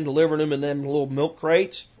milkman delivering them in them little milk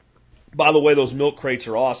crates. By the way, those milk crates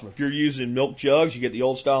are awesome. If you're using milk jugs, you get the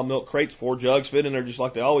old style milk crates, 4 jugs fit in there just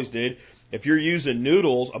like they always did. If you're using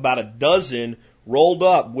noodles, about a dozen rolled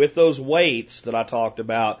up with those weights that I talked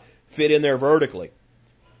about fit in there vertically.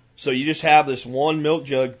 So you just have this one milk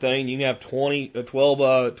jug thing, you can have 12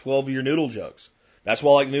 of your noodle jugs. That's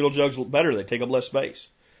why I like noodle jugs better. They take up less space.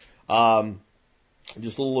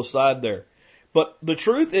 Just a little aside there. But the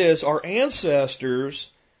truth is, our ancestors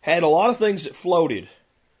had a lot of things that floated.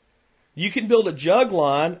 You can build a jug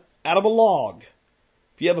line out of a log.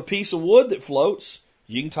 If you have a piece of wood that floats,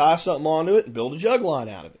 you can tie something onto it and build a jug line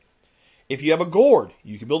out of it. If you have a gourd,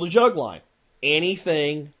 you can build a jug line.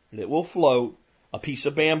 Anything that will float, a piece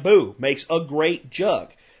of bamboo makes a great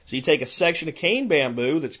jug. So you take a section of cane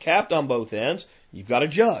bamboo that's capped on both ends, you've got a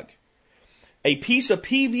jug. A piece of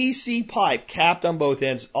PVC pipe capped on both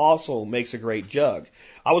ends also makes a great jug.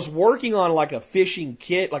 I was working on like a fishing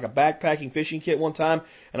kit, like a backpacking fishing kit one time,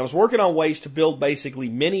 and I was working on ways to build basically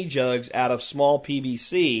mini jugs out of small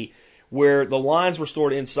PVC where the lines were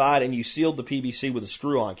stored inside and you sealed the PVC with a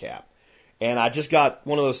screw-on cap. And I just got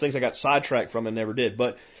one of those things I got sidetracked from and never did.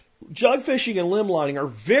 But jug fishing and limb lining are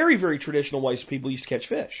very, very traditional ways people used to catch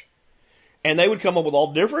fish. And they would come up with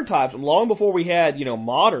all different types. And long before we had,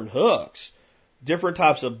 modern hooks, different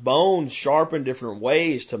types of bones sharpened different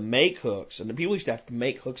ways to make hooks. And the people used to have to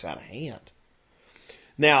make hooks out of hand.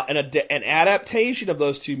 Now, an adaptation of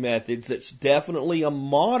those two methods that's definitely a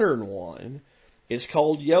modern one is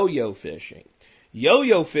called yo-yo fishing.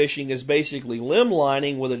 Yo-yo fishing is basically limb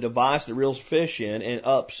lining with a device that reels fish in and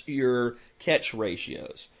ups your catch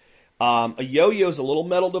ratios. A yo-yo is a little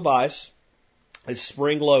metal device. It's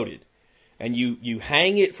spring-loaded. and you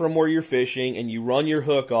hang it from where you're fishing, and you run your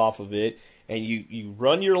hook off of it, and you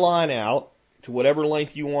run your line out to whatever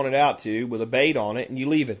length you want it out to with a bait on it, and you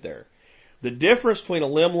leave it there. The difference between a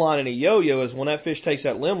limb line and a yo-yo is when that fish takes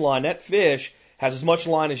that limb line, that fish has as much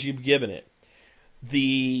line as you've given it.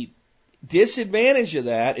 The disadvantage of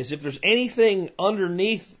that is if there's anything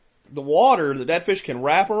underneath the water that fish can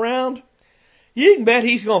wrap around, you can bet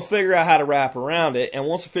he's going to figure out how to wrap around it, and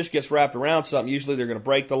once the fish gets wrapped around something, usually they're going to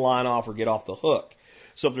break the line off or get off the hook.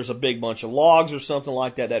 So if there's a big bunch of logs or something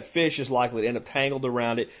like that, that fish is likely to end up tangled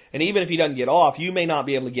around it, and even if he doesn't get off, you may not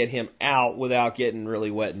be able to get him out without getting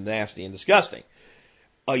really wet and nasty and disgusting.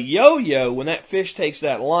 A yo-yo, when that fish takes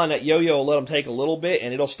that line, that yo-yo will let him take a little bit,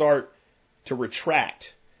 and it'll start to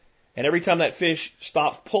retract. And every time that fish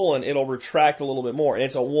stops pulling, it'll retract a little bit more, and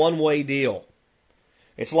it's a one-way deal.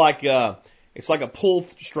 It's like a pull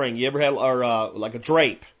string you ever had, or like a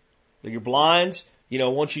drape. Like your blinds, you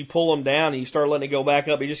know, once you pull them down and you start letting it go back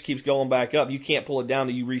up, it just keeps going back up. You can't pull it down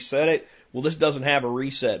till you reset it. Well, this doesn't have a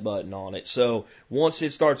reset button on it. So once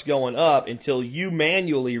it starts going up, until you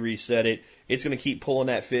manually reset it, it's going to keep pulling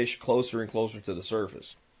that fish closer and closer to the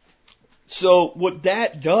surface. So what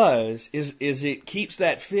that does is it keeps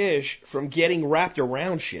that fish from getting wrapped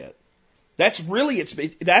around shit. That's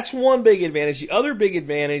one big advantage. The other big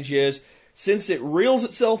advantage is, since it reels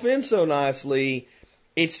itself in so nicely,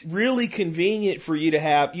 it's really convenient for you to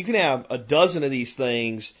have, you can have a dozen of these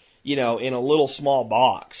things, you know, in a little small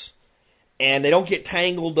box. And they don't get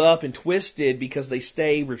tangled up and twisted because they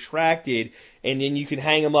stay retracted, and then you can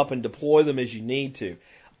hang them up and deploy them as you need to.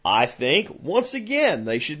 I think, once again,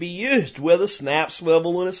 they should be used with a snap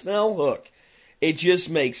swivel and a snell hook. It just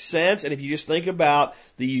makes sense, and if you just think about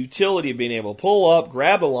the utility of being able to pull up,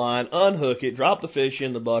 grab a line, unhook it, drop the fish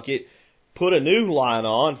in the bucket, put a new line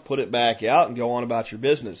on, put it back out, and go on about your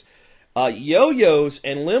business. Yo-yos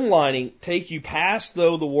and limb lining take you past,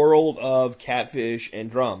 though, the world of catfish and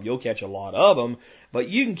drum. You'll catch a lot of them, but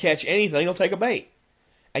you can catch anything. You'll take a bait.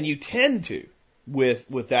 And you tend to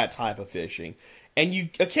with that type of fishing. And you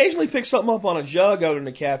occasionally pick something up on a jug other than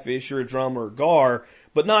a catfish or a drum or a gar,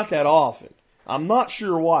 but not that often. I'm not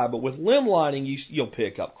sure why, but with limb lining, you'll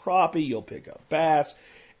pick up crappie, you'll pick up bass,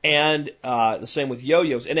 and the same with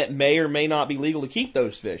yo-yos. And it may or may not be legal to keep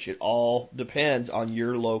those fish. It all depends on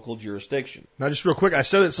your local jurisdiction. Now, just real quick, I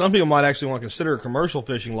said that some people might actually want to consider a commercial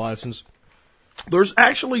fishing license. There's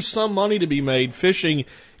actually some money to be made fishing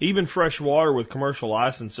even fresh water with commercial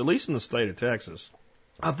license, at least in the state of Texas.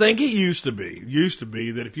 I think it used to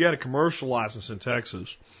be that if you had a commercial license in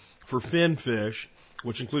Texas for fin fish,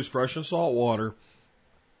 which includes fresh and salt water,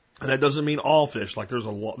 and that doesn't mean all fish. Like there's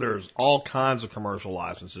all kinds of commercial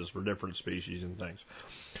licenses for different species and things.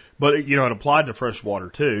 But it applied to fresh water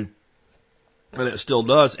too, and it still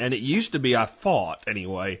does. And it used to be, I thought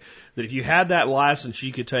anyway, that if you had that license,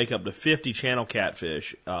 you could take up to 50 channel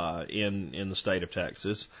catfish in the state of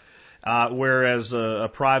Texas. Whereas a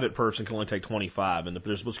private person can only take 25, and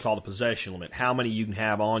there's what's called a possession limit, how many you can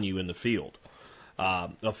have on you in the field,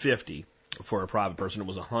 of 50 for a private person. It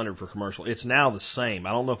was 100 for commercial. It's now the same.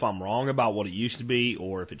 I don't know if I'm wrong about what it used to be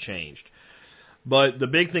or if it changed. But the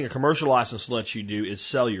big thing a commercial license lets you do is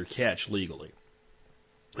sell your catch legally.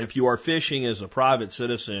 If you are fishing as a private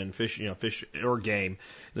citizen, fish or game in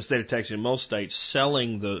the state of Texas, in most states,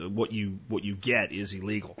 selling what you get is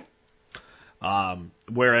illegal.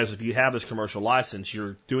 Whereas if you have this commercial license,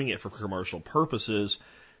 you're doing it for commercial purposes.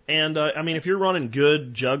 And, if you're running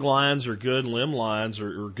good jug lines or good limb lines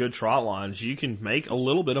or good trot lines, you can make a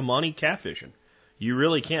little bit of money catfishing. You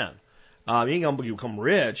really can. You ain't gonna become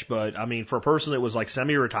rich, but, for a person that was like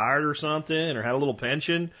semi-retired or something or had a little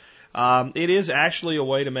pension, it is actually a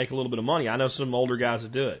way to make a little bit of money. I know some older guys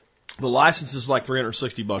that do it. The license is like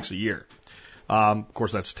 $360 a year. Of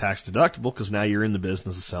course, that's tax deductible because now you're in the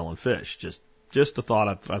business of selling fish. Just a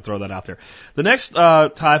thought, I'd throw that out there. The next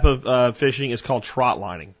type of fishing is called trot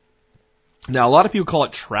lining. Now, a lot of people call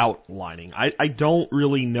it trout lining. I don't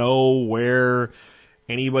really know where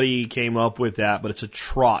anybody came up with that, but it's a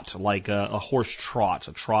trot, like a horse trot,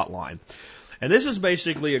 a trot line. And this is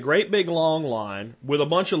basically a great big long line with a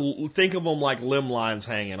bunch of, think of them like limb lines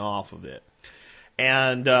hanging off of it.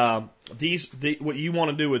 And what you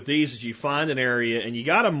want to do with these is you find an area, and you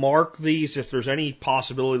got to mark these if there's any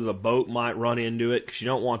possibility that a boat might run into it, because you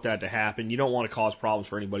don't want that to happen. You don't want to cause problems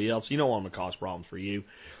for anybody else. You don't want them to cause problems for you.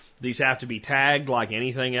 These have to be tagged like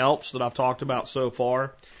anything else that I've talked about so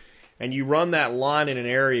far. And you run that line in an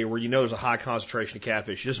area where you know there's a high concentration of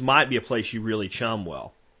catfish. This might be a place you really chum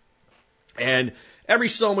well. And every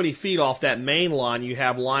so many feet off that main line, you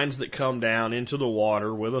have lines that come down into the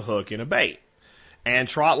water with a hook and a bait. And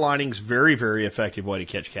trot lining is a very, very effective way to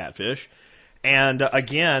catch catfish. And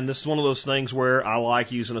again, this is one of those things where I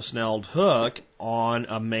like using a snelled hook on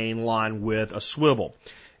a main line with a swivel.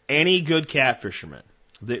 Any good catfisherman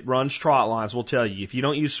that runs trot lines will tell you, if you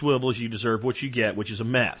don't use swivels, you deserve what you get, which is a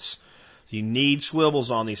mess. You need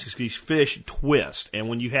swivels on these because these fish twist. And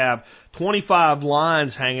when you have 25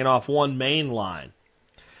 lines hanging off one main line,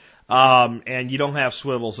 and you don't have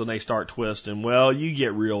swivels and they start twisting, well, you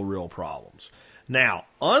get real problems. Now,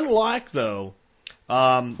 unlike though,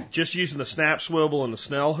 just using the snap swivel and the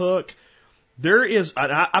snell hook,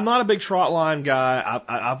 I'm not a big trot line guy.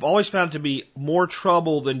 I've always found it to be more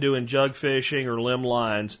trouble than doing jug fishing or limb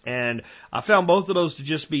lines. And I found both of those to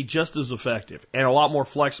just be just as effective and a lot more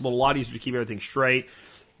flexible, a lot easier to keep everything straight.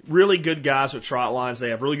 Really good guys with trot lines.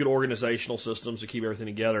 They have really good organizational systems to keep everything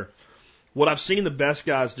together. What I've seen the best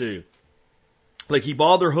guys do, they keep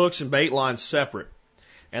all their hooks and bait lines separate.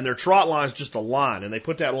 And their trot line's just a line. And they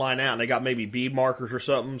put that line out and they got maybe bead markers or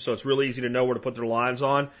something. So it's really easy to know where to put their lines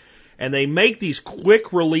on. And they make these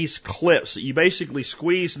quick release clips that you basically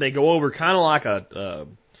squeeze and they go over kind of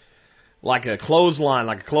like a clothesline,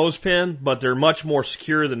 like a clothespin, but they're much more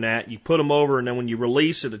secure than that. You put them over and then when you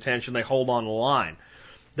release the tension, they hold on the line.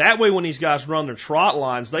 That way when these guys run their trot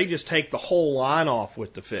lines, they just take the whole line off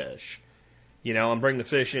with the fish, and bring the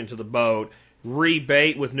fish into the boat,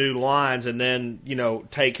 rebait with new lines, and then,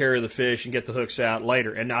 take care of the fish and get the hooks out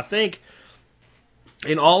later. And I think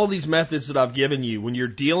in all of these methods that I've given you, when you're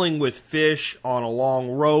dealing with fish on a long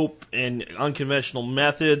rope and unconventional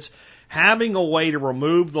methods, having a way to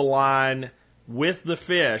remove the line with the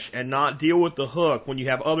fish and not deal with the hook when you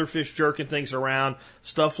have other fish jerking things around,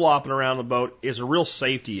 stuff flopping around the boat, is a real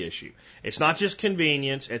safety issue. It's not just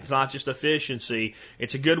convenience, it's not just efficiency,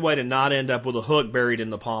 it's a good way to not end up with a hook buried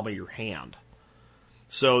in the palm of your hand.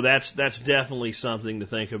 So that's definitely something to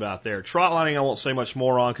think about there. Trot lining I won't say much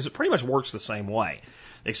more on because it pretty much works the same way,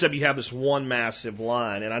 except you have this one massive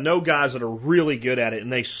line. And I know guys that are really good at it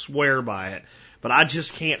and they swear by it, but I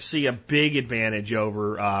just can't see a big advantage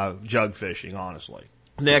over jug fishing, honestly.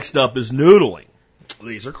 Next up is noodling.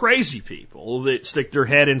 These are crazy people that stick their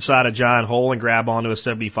head inside a giant hole and grab onto a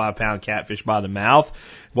 75-pound catfish by the mouth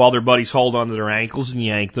while their buddies hold onto their ankles and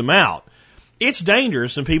yank them out. It's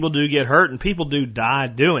dangerous and people do get hurt and people do die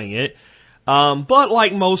doing it. But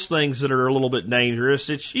like most things that are a little bit dangerous,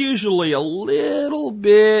 it's usually a little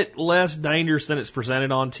bit less dangerous than it's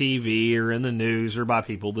presented on TV or in the news or by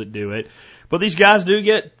people that do it. But these guys do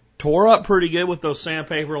get tore up pretty good with those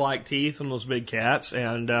sandpaper-like teeth and those big cats.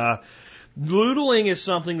 And noodling is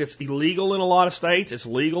something that's illegal in a lot of states. It's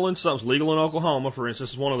legal in some. It's legal in Oklahoma, for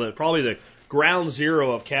instance. It's one of the probably the ground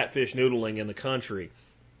zero of catfish noodling in the country.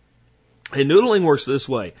 And noodling works this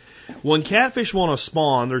way. When catfish want to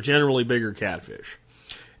spawn, they're generally bigger catfish.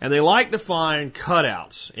 And they like to find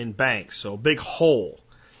cutouts in banks, so a big hole.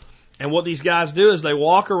 And what these guys do is they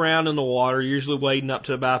walk around in the water, usually wading up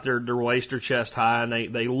to about their waist or chest high, and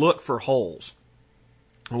they look for holes.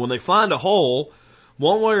 And when they find a hole,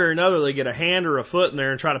 one way or another, they get a hand or a foot in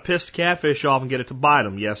there and try to piss the catfish off and get it to bite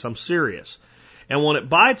them. Yes, I'm serious. And when it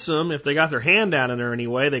bites them, if they got their hand down in there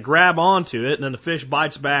anyway, they grab onto it, and then the fish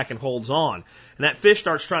bites back and holds on. And that fish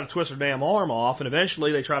starts trying to twist their damn arm off, and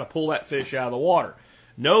eventually they try to pull that fish out of the water.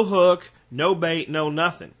 No hook, no bait, no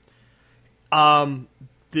nothing.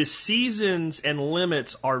 The seasons and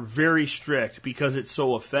limits are very strict because it's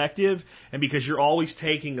so effective and because you're always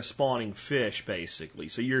taking a spawning fish, basically.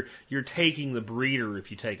 So you're taking the breeder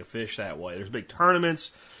if you take a fish that way. There's big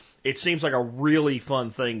tournaments. It seems like a really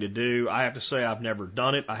fun thing to do. I have to say I've never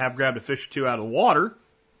done it. I have grabbed a fish or two out of the water,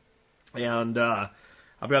 and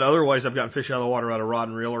I've got other ways I've gotten fish out of the water out of rod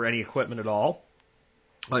and reel or any equipment at all.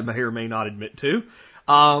 I may or may not admit to.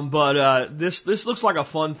 But this looks like a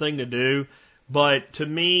fun thing to do. But to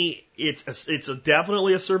me, it's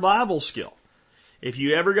definitely a survival skill. If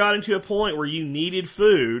you ever got into a point where you needed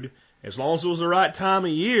food, as long as it was the right time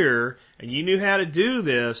of year and you knew how to do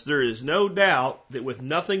this, there is no doubt that with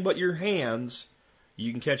nothing but your hands,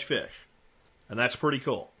 you can catch fish. And that's pretty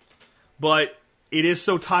cool. But it is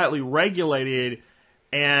so tightly regulated,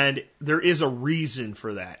 and there is a reason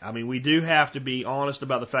for that. I mean, we do have to be honest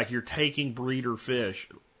about the fact you're taking breeder fish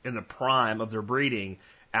in the prime of their breeding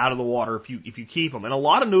out of the water if you keep them. And a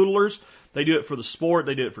lot of noodlers, they do it for the sport,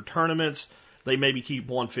 they do it for tournaments. They maybe keep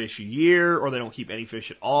one fish a year, or they don't keep any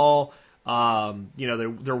fish at all.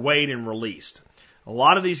 They're weighed and released. A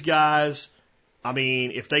lot of these guys, I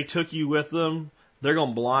mean, if they took you with them, they're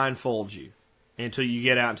going to blindfold you until you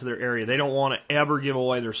get out into their area. They don't want to ever give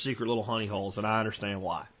away their secret little honey holes, and I understand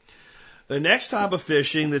why. The next type of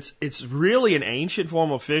fishing it's really an ancient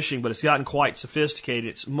form of fishing, but it's gotten quite sophisticated.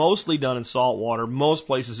 It's mostly done in salt water. Most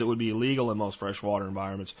places it would be illegal in most freshwater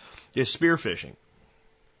environments, is spear fishing.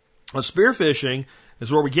 Spear fishing is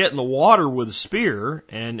where we get in the water with a spear,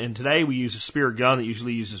 and today we use a spear gun that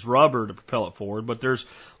usually uses rubber to propel it forward, but there's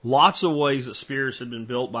lots of ways that spears have been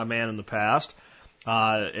built by man in the past,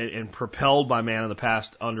 and propelled by man in the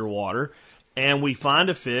past underwater. And we find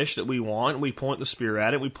a fish that we want, and we point the spear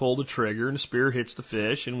at it, we pull the trigger, and the spear hits the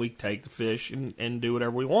fish, and we take the fish and do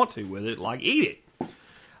whatever we want to with it, like eat it.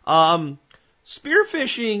 Spear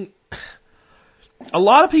fishing, a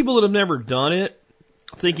lot of people that have never done it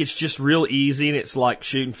think it's just real easy, and it's like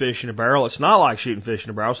shooting fish in a barrel. It's not like shooting fish in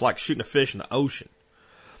a barrel. It's like shooting a fish in the ocean.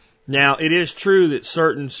 Now, it is true that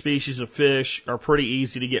certain species of fish are pretty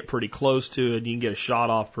easy to get pretty close to, and you can get a shot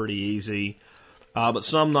off pretty easy. But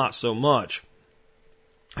some not so much.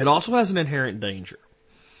 It also has an inherent danger.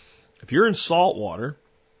 If you're in salt water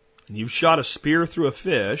and you've shot a spear through a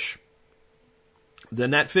fish,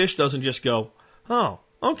 then that fish doesn't just go, oh,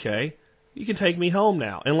 okay, you can take me home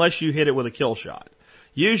now, unless you hit it with a kill shot.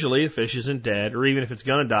 Usually the fish isn't dead, or even if it's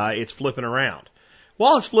going to die, it's flipping around.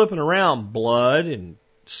 While it's flipping around, blood and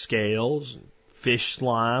scales and fish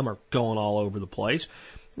slime are going all over the place.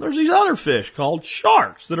 There's these other fish called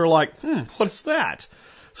sharks that are like, what is that?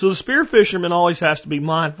 So the spear fisherman always has to be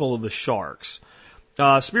mindful of the sharks.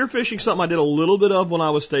 Spear fishing is something I did a little bit of when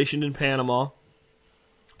I was stationed in Panama.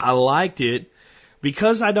 I liked it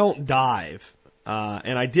because I don't dive.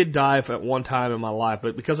 And I did dive at one time in my life,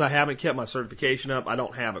 but because I haven't kept my certification up, I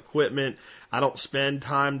don't have equipment. I don't spend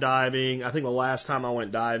time diving. I think the last time I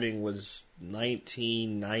went diving was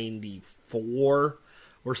 1994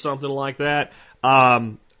 or something like that.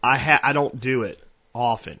 I don't do it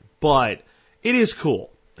often, but it is cool,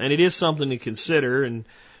 and it is something to consider. And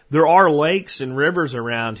there are lakes and rivers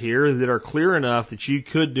around here that are clear enough that you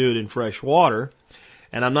could do it in fresh water.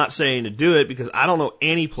 And I'm not saying to do it because I don't know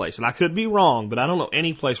any place, and I could be wrong, but I don't know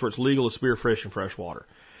any place where it's legal to spear fish in fresh water.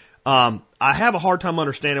 I have a hard time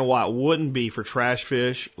understanding why it wouldn't be for trash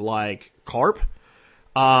fish like carp.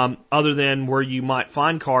 Other than where you might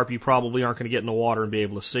find carp, you probably aren't going to get in the water and be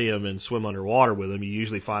able to see them and swim underwater with them. You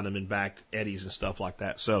usually find them in back eddies and stuff like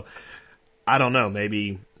that. So I don't know.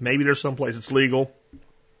 Maybe there's some place it's legal.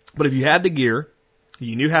 But if you had the gear,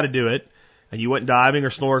 you knew how to do it, and you went diving or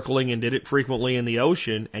snorkeling and did it frequently in the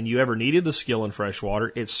ocean, and you ever needed the skill in fresh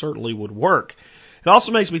water, it certainly would work. It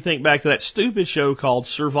also makes me think back to that stupid show called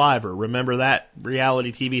Survivor. Remember that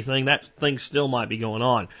reality TV thing? That thing still might be going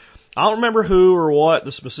on. I don't remember who or what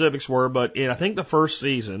the specifics were, but in, I think, the first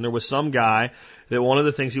season, there was some guy that one of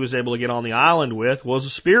the things he was able to get on the island with was a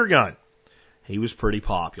spear gun. He was pretty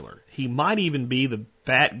popular. He might even be the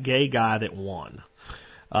fat gay guy that won,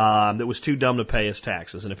 that was too dumb to pay his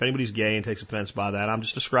taxes. And if anybody's gay and takes offense by that, I'm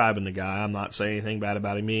just describing the guy. I'm not saying anything bad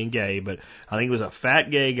about him being gay, but I think he was a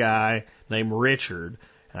fat gay guy named Richard,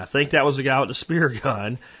 and I think that was the guy with the spear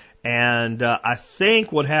gun. And I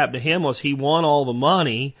think what happened to him was he won all the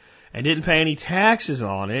money and didn't pay any taxes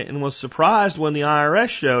on it, and was surprised when the IRS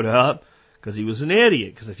showed up because he was an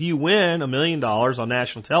idiot. Because if you win $1 million on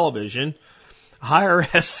national television,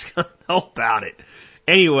 IRS is going to know about it.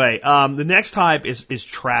 Anyway, the next type is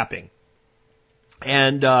trapping.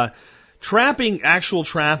 And actual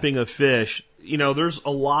trapping of fish, there's a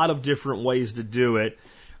lot of different ways to do it.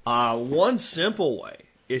 One simple way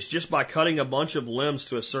is just by cutting a bunch of limbs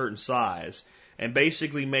to a certain size and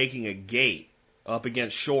basically making a gate up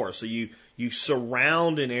against shore. So you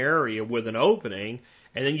surround an area with an opening,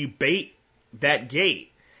 and then you bait that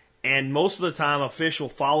gate. And most of the time a fish will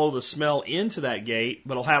follow the smell into that gate,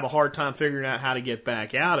 but will have a hard time figuring out how to get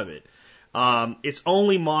back out of it. It's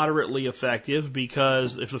only moderately effective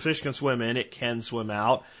because if the fish can swim in, it can swim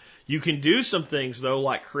out. You can do some things, though,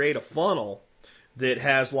 like create a funnel that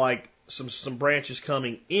has like some branches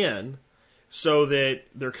coming in, so that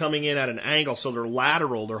they're coming in at an angle, so they're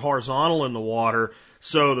lateral, they're horizontal in the water,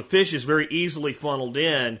 so the fish is very easily funneled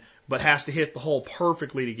in, but has to hit the hole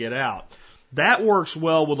perfectly to get out. That works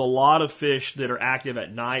well with a lot of fish that are active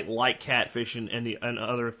at night, like catfish and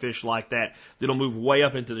other fish like that, that'll move way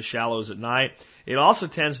up into the shallows at night. It also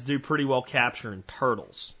tends to do pretty well capturing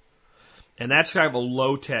turtles. And that's kind of a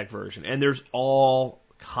low-tech version, and there's all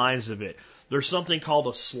kinds of it. There's something called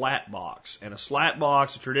a slat box, and a slat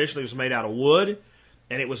box traditionally was made out of wood,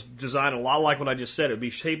 and it was designed a lot like what I just said. It would be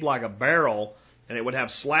shaped like a barrel, and it would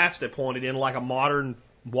have slats that pointed in like a modern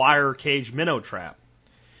wire cage minnow trap.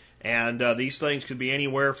 And these things could be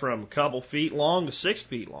anywhere from a couple feet long to 6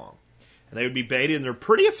 feet long. And they would be baited, and they're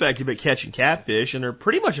pretty effective at catching catfish, and they're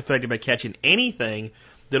pretty much effective at catching anything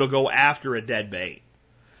that'll go after a dead bait.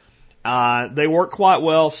 They work quite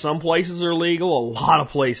well. Some places are legal, a lot of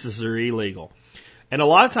places are illegal. And a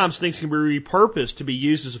lot of times things can be repurposed to be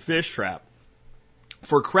used as a fish trap.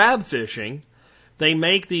 For crab fishing, they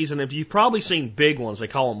make these, and if you've probably seen big ones, they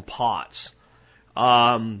call them pots.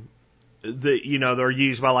 They're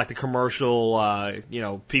used by like the commercial,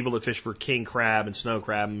 people that fish for king crab and snow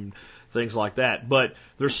crab and things like that. But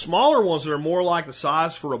there's smaller ones that are more like the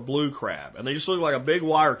size for a blue crab, and they just look like a big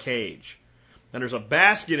wire cage. And there's a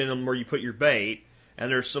basket in them where you put your bait, and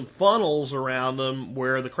there's some funnels around them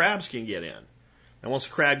where the crabs can get in. And once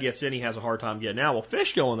the crab gets in, he has a hard time getting out. Well,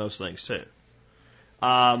 fish go in those things too.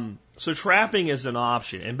 So trapping is an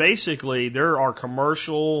option. And basically, there are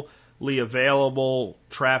commercially available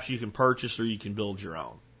traps you can purchase or you can build your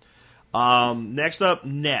own. Next up,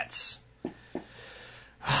 nets.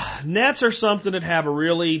 Nets are something that have a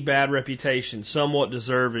really bad reputation, somewhat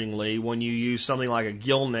deservingly, when you use something like a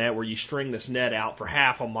gill net where you string this net out for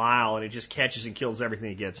half a mile and it just catches and kills everything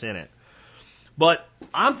that gets in it. But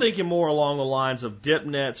I'm thinking more along the lines of dip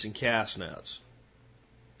nets and cast nets.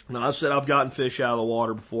 Now, I've said I've gotten fish out of the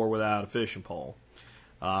water before without a fishing pole,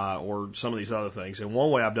 or some of these other things. And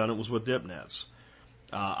one way I've done it was with dip nets.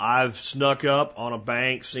 I've snuck up on a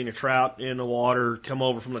bank, seen a trout in the water, come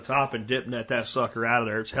over from the top and dip net that sucker out of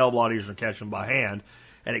there. It's a hell of a lot easier than catching them by hand,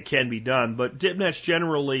 and it can be done. But dip nets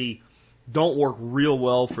generally don't work real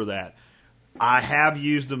well for that. I have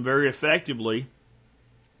used them very effectively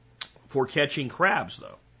for catching crabs,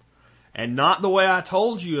 though. And not the way I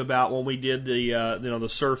told you about when we did the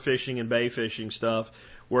surf fishing and bay fishing stuff,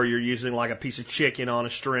 where you're using like a piece of chicken on a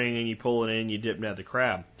string and you pull it in and you dip net the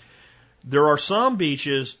crab. There are some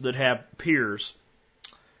beaches that have piers,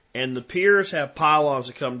 and the piers have pylons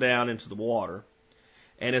that come down into the water.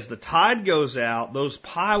 And as the tide goes out, those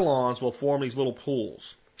pylons will form these little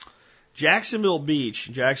pools. Jacksonville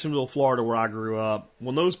Beach, Jacksonville, Florida, where I grew up,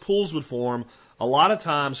 when those pools would form, a lot of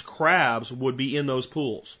times crabs would be in those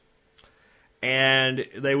pools. And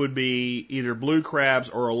they would be either blue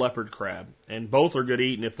crabs or a leopard crab. And both are good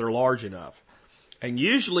eating if they're large enough. And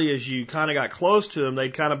usually as you kind of got close to them,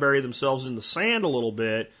 they'd kind of bury themselves in the sand a little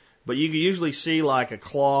bit. But you could usually see like a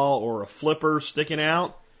claw or a flipper sticking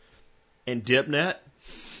out and dip net.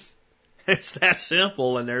 It's that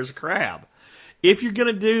simple, and there's a crab. If you're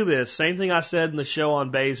going to do this, same thing I said in the show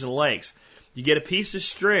on bays and lakes. You get a piece of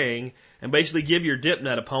string and basically give your dip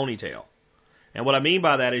net a ponytail. And what I mean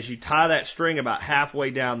by that is you tie that string about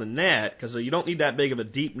halfway down the net, because you don't need that big of a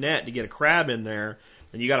deep net to get a crab in there.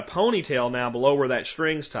 And you got a ponytail now below where that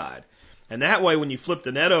string's tied. And that way when you flip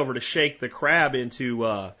the net over to shake the crab into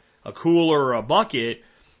a cooler or a bucket,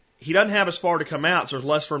 he doesn't have as far to come out, so there's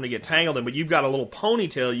less for him to get tangled in. But you've got a little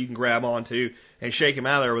ponytail you can grab onto and shake him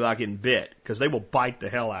out of there without getting bit, because they will bite the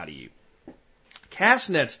hell out of you. Cast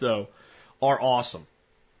nets, though, are awesome.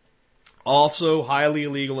 Also highly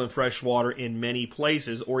illegal in freshwater in many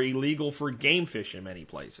places, or illegal for game fish in many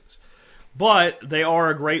places. But they are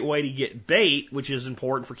a great way to get bait, which is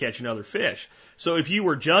important for catching other fish. So if you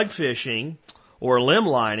were jug fishing or limb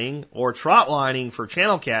lining or trot lining for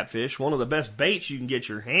channel catfish, one of the best baits you can get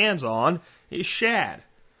your hands on is shad.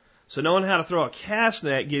 So knowing how to throw a cast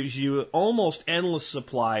net gives you an almost endless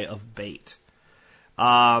supply of bait.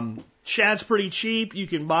 Shad's pretty cheap. You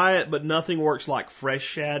can buy it, but nothing works like fresh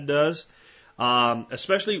shad does.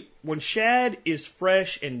 Especially when shad is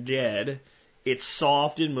fresh and dead, it's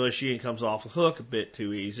soft and mushy and comes off the hook a bit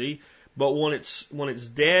too easy. But when it's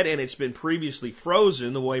dead and it's been previously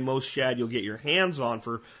frozen, the way most shad you'll get your hands on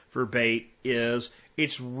for bait is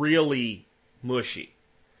it's really mushy.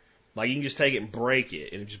 Like you can just take it and break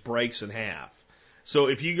it, and it just breaks in half. So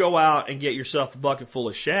if you go out and get yourself a bucket full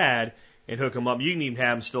of shad and hook them up, you can even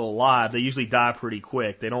have them still alive. They usually die pretty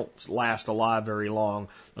quick. They don't last alive very long,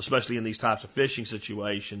 especially in these types of fishing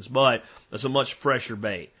situations. But it's a much fresher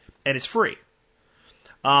bait, and it's free.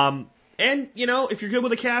 And, if you're good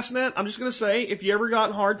with a cast net, I'm just going to say, if you ever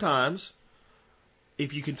got in hard times,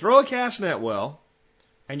 if you can throw a cast net well,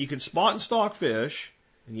 and you can spot and stalk fish,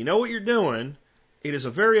 and you know what you're doing, it is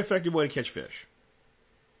a very effective way to catch fish.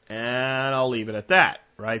 And I'll leave it at that,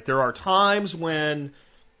 right? There are times when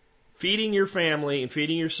feeding your family and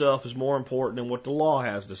feeding yourself is more important than what the law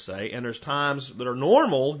has to say, and there's times that are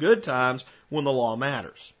normal, good times, when the law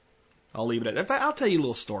matters. I'll leave it at that. In fact, I'll tell you a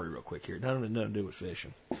little story real quick here. It doesn't have nothing to do with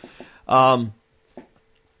fishing.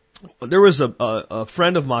 There was a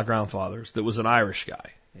friend of my grandfather's that was an Irish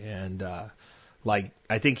guy. And,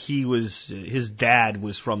 I think his dad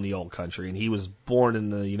was from the old country, and he was born in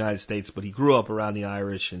the United States, but he grew up around the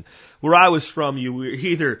Irish. And where I was from, you're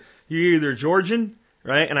either Georgian,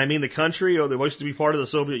 right? And I mean the country, or that used to be part of the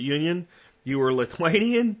Soviet Union. You were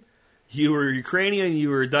Lithuanian, you were Ukrainian, you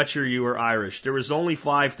were Dutch, or you were Irish. There was only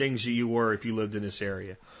 5 things you were if you lived in this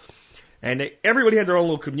area. And everybody had their own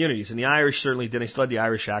little communities, and the Irish certainly did. They still had the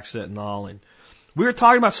Irish accent and all. And we were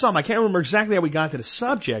talking about something. I can't remember exactly how we got to the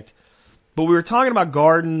subject, but we were talking about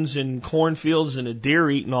gardens and cornfields and a deer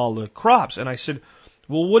eating all the crops. And I said,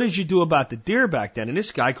 well, what did you do about the deer back then? And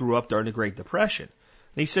this guy grew up during the Great Depression.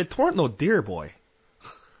 And he said, "'Twarn't no deer, boy."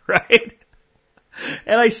 Right?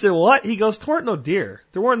 And I said, "What?" He goes, "'Twarn't no deer.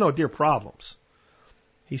 There weren't no deer problems."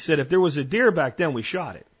 He said, "If there was a deer back then, we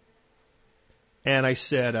shot it." And I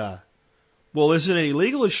said, "Well, isn't it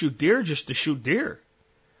illegal to shoot deer just to shoot deer?"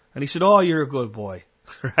 And he said, "Oh, you're a good boy."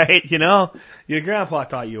 Right? You know, your grandpa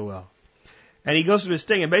taught you well. And he goes through this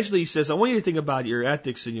thing, and basically he says, "I want you to think about your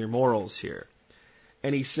ethics and your morals here."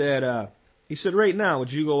 And he said, "Right now,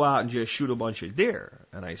 would you go out and just shoot a bunch of deer?"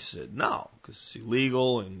 And I said, "No, because it's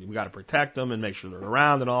illegal, and we got to protect them and make sure they're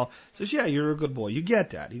around and all." He says, "Yeah, you're a good boy. You get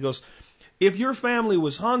that." He goes, "If your family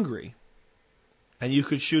was hungry and you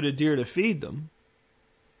could shoot a deer to feed them,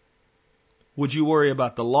 would you worry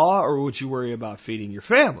about the law or would you worry about feeding your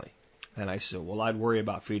family?" And I said, "Well, I'd worry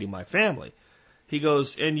about feeding my family." He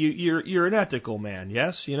goes, "And you're an ethical man,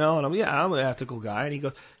 yes?" You know, and I'm an ethical guy.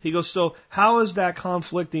 And he goes, "So how is that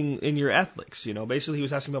conflicting in your ethics?" You know, basically he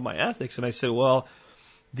was asking about my ethics. And I said, "Well,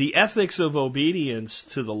 the ethics of obedience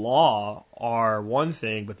to the law are one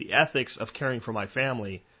thing, but the ethics of caring for my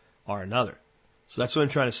family are another." So that's what I'm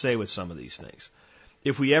trying to say with some of these things.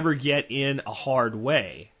 If we ever get in a hard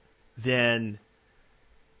way, then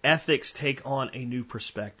ethics take on a new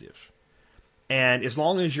perspective. And as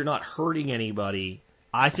long as you're not hurting anybody,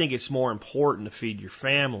 I think it's more important to feed your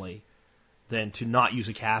family than to not use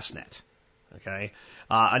a cast net. Okay?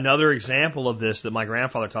 Another example of this that my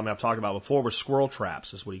grandfather taught me, I've talked about before, was squirrel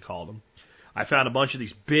traps, is what he called them. I found a bunch of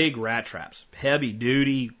these big rat traps, heavy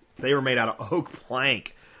duty. They were made out of oak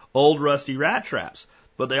plank, old rusty rat traps.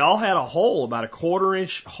 But they all had a hole, about a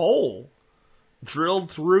 1/4-inch hole,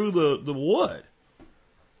 drilled through the wood.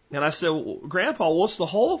 And I said, "Well, Grandpa, what's the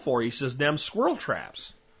hole for?" He says, "Them squirrel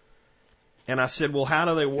traps." And I said, "Well, how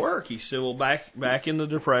do they work?" He said, "Well, back in the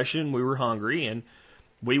Depression, we were hungry, and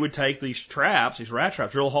we would take these traps, these rat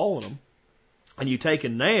traps, drill a hole in them, and you take a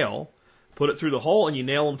nail, put it through the hole, and you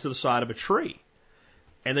nail them to the side of a tree.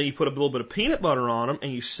 And then you put a little bit of peanut butter on them,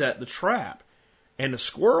 and you set the trap. And the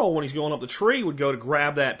squirrel, when he's going up the tree, would go to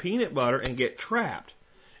grab that peanut butter and get trapped.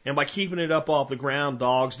 And by keeping it up off the ground,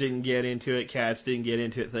 dogs didn't get into it, cats didn't get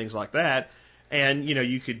into it, things like that. And, you know,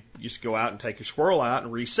 you could just go out and take your squirrel out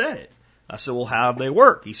and reset it." I said, "Well, how'd they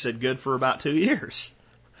work?" He said, "Good for about 2 years."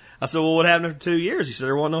 I said, "Well, what happened after 2 years?" He said,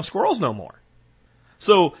 "There wasn't no squirrels no more."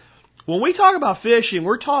 So when we talk about fishing,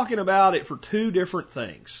 we're talking about it for 2 different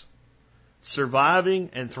things: surviving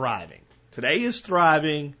and thriving. Today is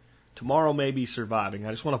thriving. Tomorrow may be surviving. I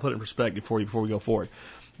just want to put it in perspective for you before we go forward.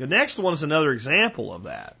 The next one is another example of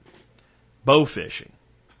that. Bow fishing.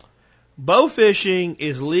 Bow fishing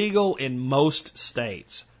is legal in most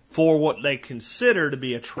states for what they consider to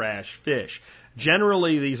be a trash fish.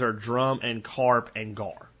 Generally, these are drum and carp and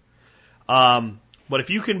gar. But if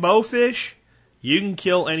you can bow fish, you can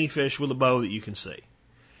kill any fish with a bow that you can see.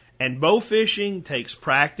 And bow fishing takes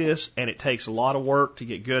practice, and it takes a lot of work to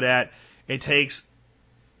get good at. It takes,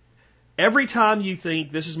 every time you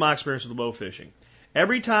think, this is my experience with the bow fishing,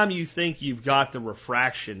 every time you think you've got the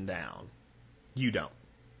refraction down, you don't.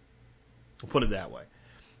 I'll put it that way.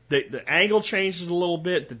 The angle changes a little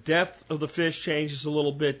bit, the depth of the fish changes a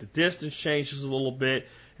little bit, the distance changes a little bit,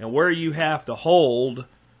 and where you have to hold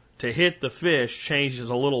to hit the fish changes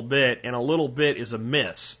a little bit, and a little bit is a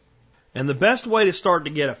miss. And the best way to start to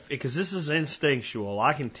get because this is instinctual,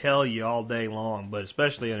 I can tell you all day long, but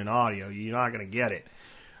especially in an audio, you're not going to get it.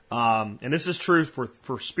 And this is true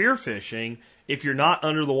for spear fishing if you're not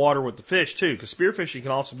under the water with the fish too, because spear fishing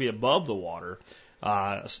can also be above the water.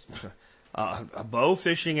 A bow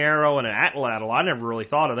fishing arrow and an atlatl, I never really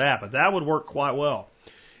thought of that, but that would work quite well.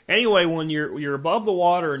 Anyway, when you're above the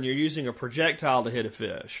water and you're using a projectile to hit a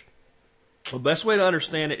fish, the best way to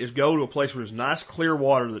understand it is go to a place where there's nice clear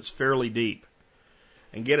water that's fairly deep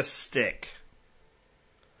and get a stick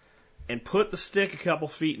and put the stick a couple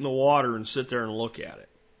feet in the water and sit there and look at it.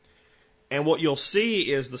 And what you'll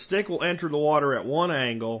see is the stick will enter the water at one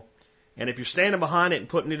angle, and if you're standing behind it and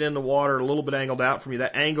putting it in the water a little bit angled out from you,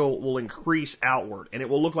 that angle will increase outward, and it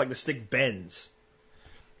will look like the stick bends.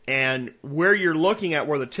 And where you're looking at,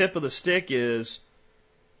 where the tip of the stick is,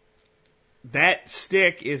 that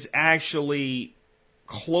stick is actually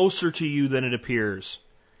closer to you than it appears,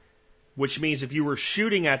 which means if you were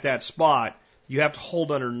shooting at that spot, you have to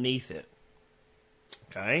hold underneath it.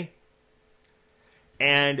 Okay?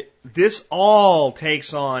 And this all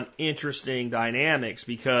takes on interesting dynamics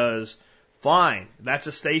because, fine, that's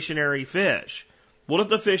a stationary fish. What if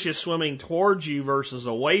the fish is swimming towards you versus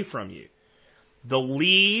away from you? The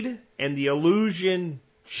lead and the illusion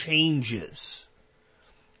changes.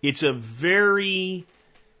 It's a very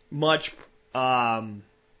much a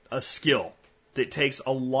skill that takes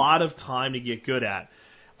a lot of time to get good at.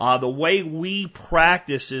 The way we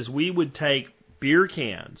practice is we would take beer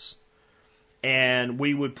cans and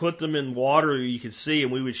we would put them in water you could see,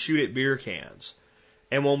 and we would shoot at beer cans.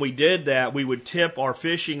 And when we did that, we would tip our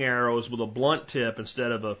fishing arrows with a blunt tip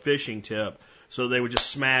instead of a fishing tip, so they would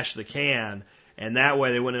just smash the can, and that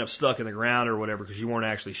way they wouldn't end up stuck in the ground or whatever, because you weren't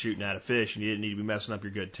actually shooting at a fish and you didn't need to be messing up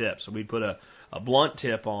your good tip. So we'd put a blunt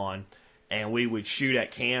tip on, and we would shoot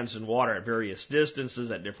at cans in water at various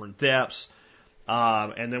distances, at different depths,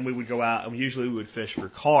 and then we would go out, and usually we would fish for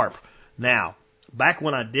carp. Now, back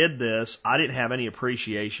when I did this, I didn't have any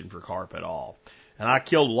appreciation for carp at all. And I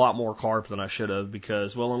killed a lot more carp than I should have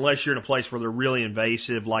because, well, unless you're in a place where they're really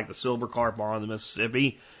invasive, like the silver carp are on the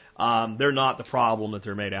Mississippi, they're not the problem that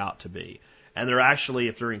they're made out to be. And they're actually,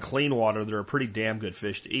 if they're in clean water, they're a pretty damn good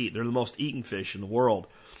fish to eat. They're the most eaten fish in the world.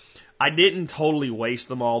 I didn't totally waste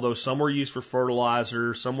them all, though. Some were used for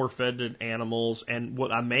fertilizer, some were fed to animals, and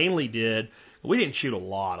what I mainly did, we didn't shoot a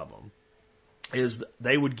lot of them, is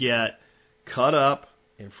they would get cut up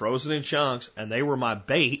and frozen in chunks, and they were my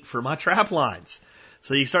bait for my trap lines.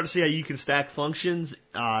 So you start to see how you can stack functions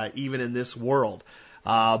even in this world.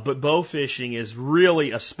 But bow fishing is really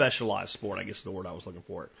a specialized sport, I guess is the word I was looking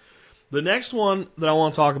for. The next one that I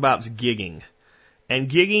want to talk about is gigging. And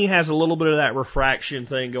gigging has a little bit of that refraction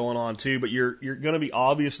thing going on too, but you're going to be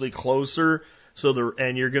obviously closer,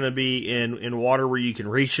 and you're going to be in water where you can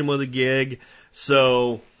reach them with a gig.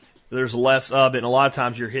 So there's less of it, and a lot of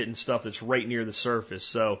times you're hitting stuff that's right near the surface.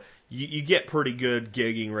 So you get pretty good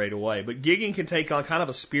gigging right away. But gigging can take on kind of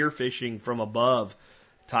a spear fishing from above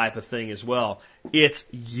type of thing as well. It's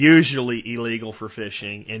usually illegal for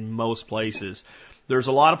fishing in most places. There's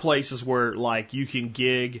a lot of places where, like, you can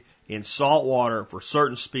gig in salt water for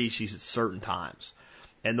certain species at certain times.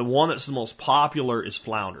 And the one that's the most popular is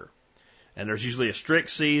flounder. And there's usually a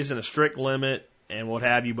strict season, a strict limit, and what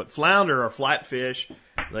have you. But flounder are flat fish.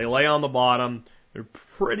 They lay on the bottom. They're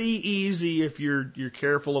pretty easy if you're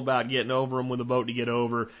careful about getting over them with a boat to get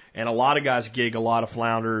over. And a lot of guys gig a lot of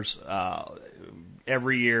flounders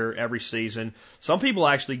every year, every season. Some people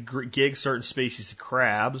actually gig certain species of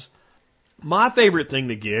crabs. My favorite thing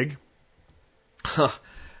to gig,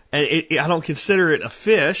 and I don't consider it a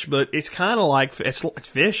fish, but it's kind of like it's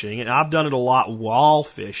fishing, and I've done it a lot while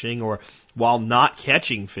fishing or while not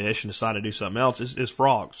catching fish and decided to do something else, is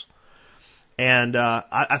frogs. And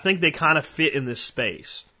I think they kind of fit in this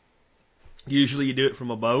space. Usually you do it from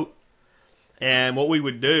a boat. And what we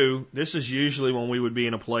would do, this is usually when we would be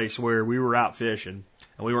in a place where we were out fishing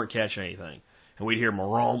and we weren't catching anything. And we'd hear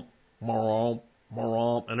moromp, moromp,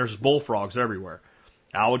 moromp, and there's bullfrogs everywhere.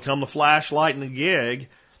 I would come the flashlight and the gig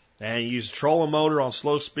and use a trolling motor on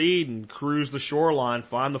slow speed and cruise the shoreline,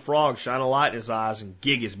 find the frog, shine a light in his eyes, and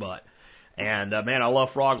gig his butt. And, man, I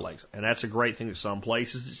love frog legs. And that's a great thing. In some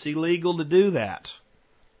places it's illegal to do that.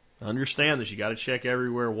 Understand this. You got to check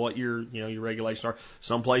everywhere what your regulations are.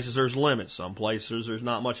 Some places there's limits. Some places there's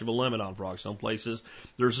not much of a limit on frogs. Some places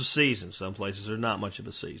there's a season. Some places there's not much of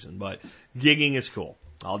a season. But gigging is cool.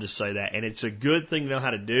 I'll just say that. And it's a good thing to know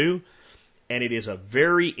how to do. And it is a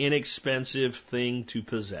very inexpensive thing to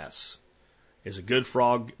possess. It's a good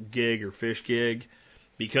frog gig or fish gig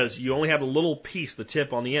because you only have a little piece, the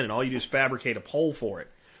tip on the end, and all you do is fabricate a pole for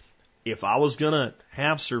it. If I was going to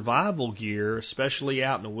have survival gear, especially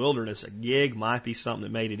out in the wilderness, a gig might be something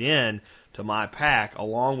that made it in to my pack,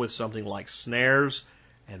 along with something like snares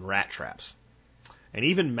and rat traps. And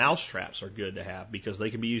even mouse traps are good to have because they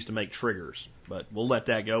can be used to make triggers. But we'll let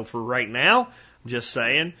that go for right now. I'm just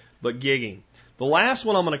saying. But gigging. The last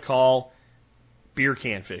one I'm going to call beer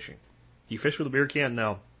can fishing. You fish with a beer can?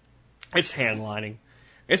 No. It's hand lining.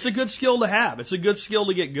 It's a good skill to have. It's a good skill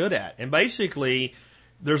to get good at. And basically,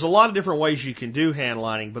 there's a lot of different ways you can do hand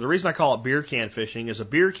lining, but the reason I call it beer can fishing is a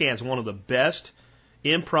beer can is one of the best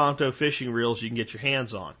impromptu fishing reels you can get your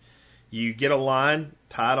hands on. You get a line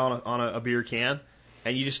tied on a beer can,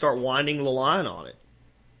 and you just start winding the line on it.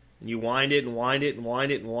 And you wind it and wind it and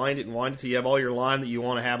wind it and wind it and wind it till you have all your line that you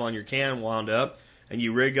want to have on your can wound up, and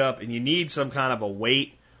you rig up, and you need some kind of a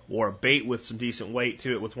weight or a bait with some decent weight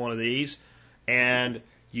to it with one of these, and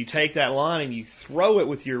you take that line and you throw it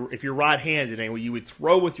with if you're right-handed anyway, you would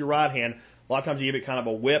throw with your right hand. A lot of times you give it kind of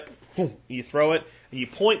a whip, you throw it, and you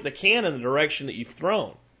point the can in the direction that you've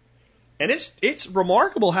thrown. And it's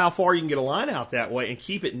remarkable how far you can get a line out that way and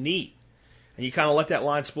keep it neat. And you kind of let that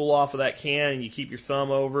line spool off of that can, and you keep your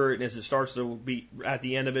thumb over it, and as it starts to be at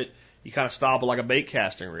the end of it, you kind of stop it like a bait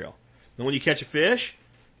casting reel. And when you catch a fish,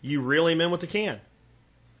 you reel him in with the can.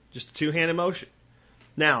 Just a two-handed motion.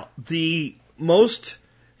 Now, the most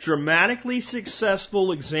dramatically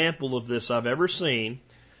successful example of this I've ever seen,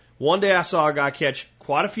 one day I saw a guy catch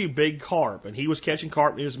quite a few big carp, and he was catching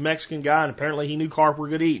carp, and he was a Mexican guy, and apparently he knew carp were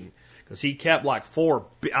good eating, because he kept like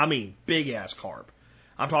big-ass carp.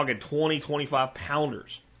 I'm talking 20, 25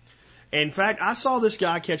 pounders. And in fact, I saw this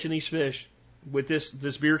guy catching these fish with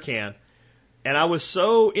this beer can, and I was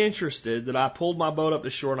so interested that I pulled my boat up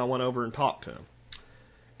to shore and I went over and talked to him.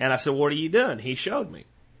 And I said, "What are you doing?" He showed me.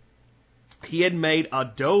 He had made a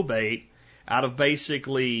dough bait out of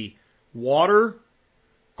basically water,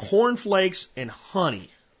 cornflakes, and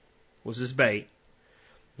honey was his bait.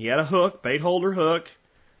 He had a hook, bait holder hook,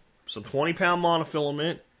 some 20-pound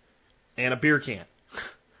monofilament, and a beer can.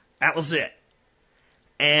 That was it.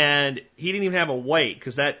 And he didn't even have a weight,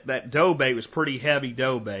 because that dough bait was pretty heavy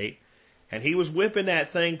dough bait. And he was whipping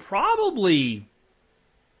that thing probably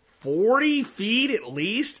 40 feet at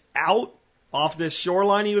least out off this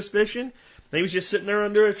shoreline he was fishing. And he was just sitting there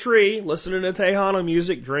under a tree, listening to Tejano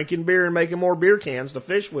music, drinking beer, and making more beer cans to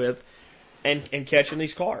fish with, and catching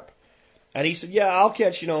these carp. And he said, "Yeah, I'll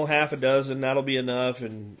catch, half a dozen. That'll be enough,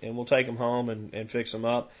 and we'll take them home and fix them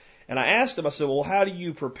up." And I asked him, I said, "Well, how do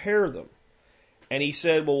you prepare them?" And he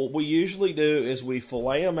said, "Well, what we usually do is we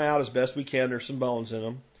fillet them out as best we can. There's some bones in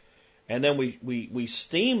them. And then we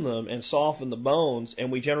steam them and soften the bones,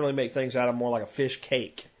 and we generally make things out of more like a fish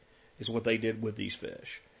cake," is what they did with these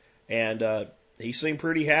fish. And he seemed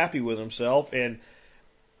pretty happy with himself. And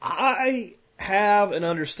I have an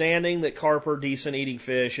understanding that carp are decent eating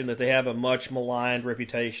fish and that they have a much maligned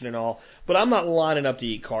reputation and all, but I'm not lining up to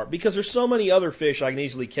eat carp because there's so many other fish I can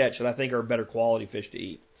easily catch that I think are better quality fish to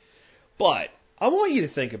eat. But I want you to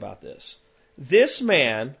think about this. This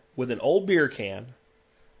man with an old beer can,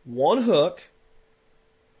 one hook,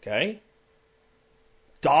 okay,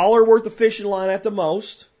 $1 worth of fishing line at the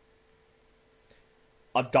most,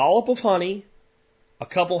 a dollop of honey, a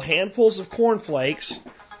couple handfuls of cornflakes,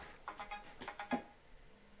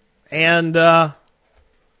 and, a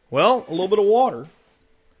little bit of water,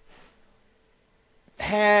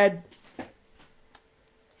 had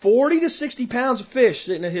 40 to 60 pounds of fish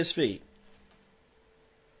sitting at his feet.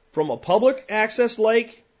 From a public access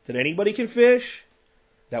lake that anybody can fish,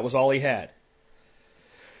 that was all he had.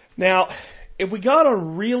 Now, if we got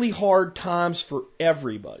on really hard times for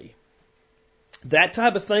everybody, that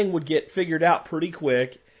type of thing would get figured out pretty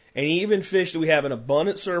quick, and even fish that we have an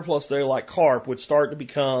abundant surplus there, like carp, would start to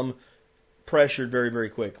become pressured very, very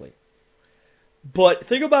quickly. But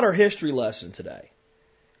think about our history lesson today.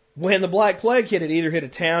 When the Black Plague hit, it either hit a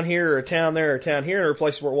town here or a town there or a town here or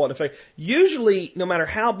places where it wasn't affected. Usually, no matter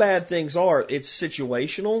how bad things are, it's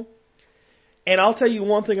situational. And I'll tell you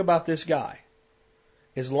one thing about this guy.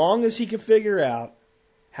 As long as he can figure out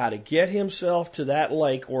how to get himself to that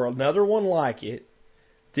lake or another one like it,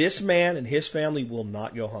 this man and his family will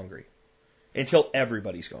not go hungry until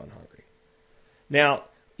everybody's gone hungry. Now,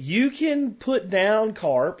 you can put down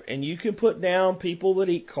carp, and you can put down people that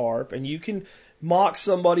eat carp, and you can mock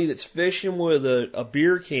somebody that's fishing with a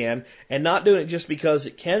beer can and not doing it just because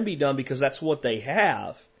it can be done because that's what they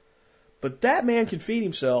have. But that man can feed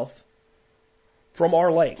himself from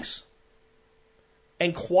our lakes,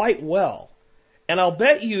 and quite well. And I'll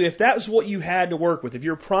bet you if that was what you had to work with, if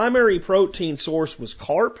your primary protein source was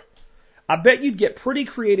carp, I bet you'd get pretty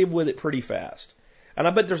creative with it pretty fast. And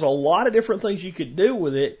I bet there's a lot of different things you could do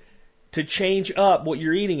with it to change up what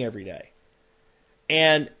you're eating every day.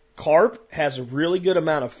 And carp has a really good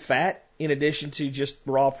amount of fat in addition to just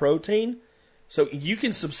raw protein. So you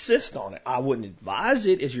can subsist on it. I wouldn't advise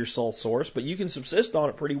it as your sole source, but you can subsist on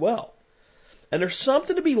it pretty well. And there's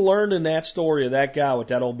something to be learned in that story of that guy with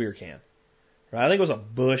that old beer can. Right? I think it was a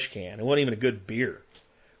Busch can. It wasn't even a good beer.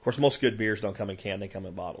 Of course, most good beers don't come in cans, they come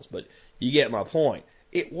in bottles. But you get my point.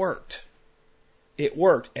 It worked. It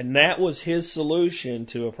worked. And that was his solution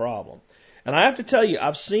to a problem. And I have to tell you,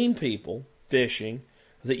 I've seen people fishing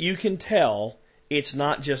that you can tell it's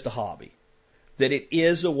not just a hobby. That it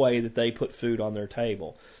is a way that they put food on their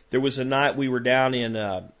table. There was a night we were down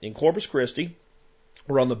in Corpus Christi.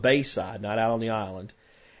 We're on the bay side, not out on the island.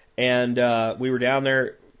 And we were down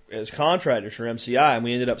there as contractors for MCI, and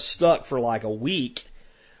we ended up stuck for like a week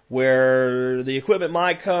where the equipment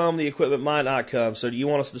might come, the equipment might not come. So do you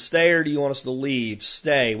want us to stay or do you want us to leave?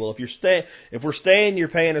 Stay. Well, if we're staying, you're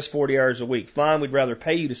paying us 40 hours a week. Fine, we'd rather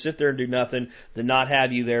pay you to sit there and do nothing than not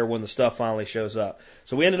have you there when the stuff finally shows up.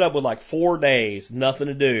 So we ended up with like 4 days, nothing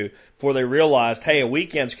to do, before they realized, hey, a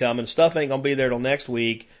weekend's coming, stuff ain't gonna be there till next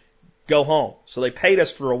week, go home. So they paid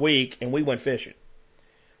us for a week and we went fishing.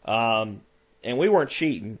 And we weren't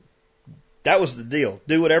cheating. That was the deal.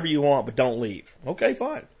 Do whatever you want, but don't leave. Okay,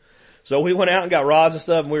 fine. So we went out and got rods and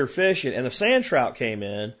stuff, and we were fishing, and the sand trout came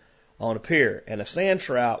in on a pier, and the sand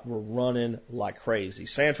trout were running like crazy.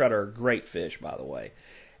 Sand trout are a great fish, by the way.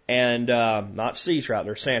 And not sea trout,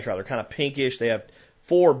 they're sand trout. They're kind of pinkish. They have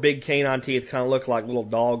 4 big canine teeth, kind of look like little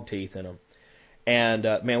dog teeth in them. And,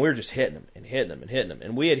 man, we were just hitting them and hitting them and hitting them.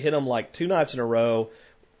 And we had hit them like 2 nights in a row.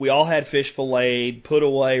 We all had fish filleted, put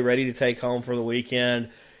away, ready to take home for the weekend.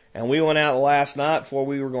 And we went out last night before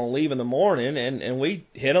we were going to leave in the morning, and we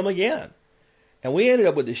hit them again. And we ended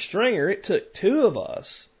up with this stringer. It took 2 of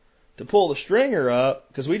us to pull the stringer up,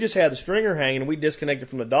 because we just had the stringer hanging, and we disconnected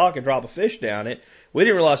from the dock and dropped a fish down it. We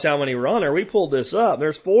didn't realize how many were on there. We pulled this up, and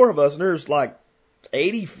there's 4 of us, and there's like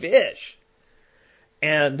 80 fish.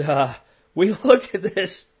 And we looked at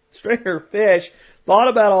this stringer of fish, thought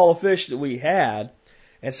about all the fish that we had,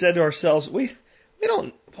 and said to ourselves, we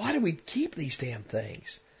don't, why do we keep these damn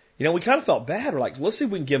things? You know, we kind of felt bad. We're like, let's see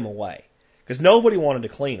if we can give them away. Because nobody wanted to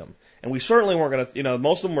clean them. And we certainly weren't going to, you know,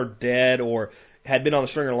 most of them were dead or had been on the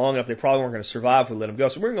stringer long enough, they probably weren't going to survive if we let them go.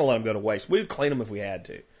 So we were going to let them go to waste. We would clean them if we had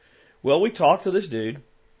to. Well, we talked to this dude,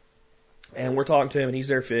 and we're talking to him, and he's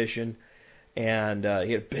there fishing. And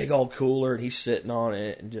he had a big old cooler, and he's sitting on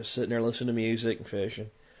it and just sitting there listening to music and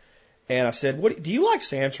fishing. And I said, "What do you like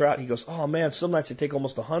sand trout?" He goes, "Oh, man, some nights they take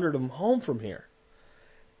almost 100 of them home from here."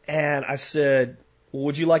 And I said, "Well,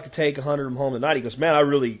 would you like to take 100 of them home tonight?" He goes, "Man, I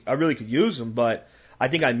really could use them, but I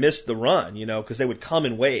think I missed the run, you know, because they would come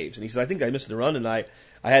in waves." And he said, "I think I missed the run tonight.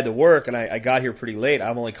 I had to work, and I got here pretty late.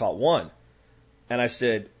 I've only caught 1." And I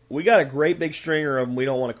said, "We got a great big stringer of them we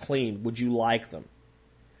don't want to clean. Would you like them?"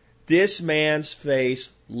 This man's face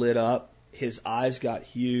lit up. His eyes got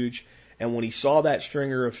huge. And when he saw that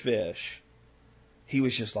stringer of fish, he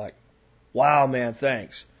was just like, "Wow, man,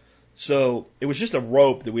 thanks." So it was just a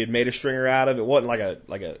rope that we had made a stringer out of. It wasn't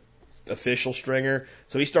like a official stringer.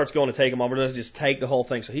 So he starts going to take them over. Doesn't just take the whole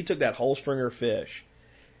thing. So he took that whole stringer of fish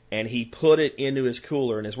and he put it into his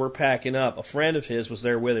cooler. And as we're packing up, a friend of his was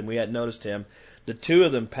there with him. We hadn't noticed him. The 2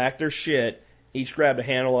 of them packed their shit, each grabbed a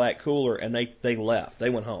handle of that cooler, and they left.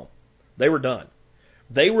 They went home. They were done.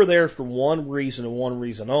 They were there for one reason and one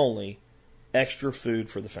reason only: extra food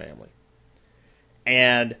for the family.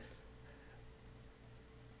 And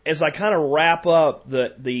as I kind of wrap up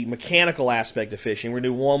the mechanical aspect of fishing, we're going to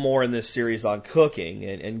do one more in this series on cooking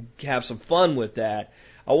and have some fun with that.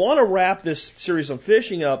 I want to wrap this series on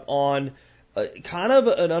fishing up on kind of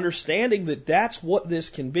an understanding that that's what this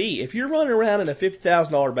can be. If you're running around in a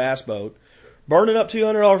 $50,000 bass boat, burning up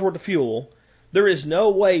 $200 worth of fuel, there is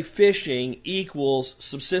no way fishing equals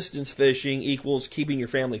subsistence fishing equals keeping your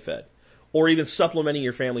family fed or even supplementing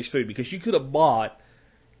your family's food, because you could have bought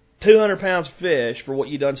 200 pounds of fish for what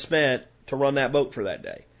you done spent to run that boat for that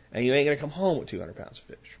day. And you ain't going to come home with 200 pounds of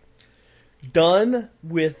fish. Done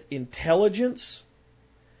with intelligence,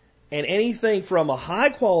 and anything from a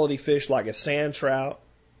high quality fish like a sand trout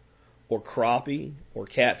or crappie or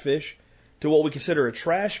catfish to what we consider a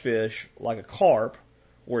trash fish like a carp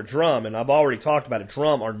or a drum. And I've already talked about it.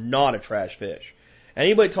 Drum are not a trash fish.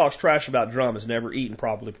 Anybody talks trash about drum has never eaten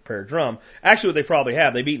properly prepared drum. Actually, what they probably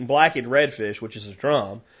have, they've eaten black-eyed redfish, which is a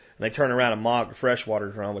drum, and they turn around and mock a freshwater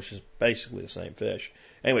drum, which is basically the same fish.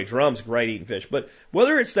 Anyway, drum's a great eating fish. But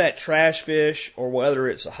whether it's that trash fish or whether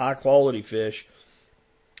it's a high-quality fish,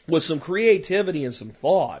 with some creativity and some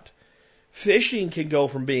thought, fishing can go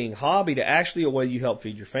from being hobby to actually a way you help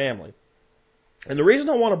feed your family. And the reason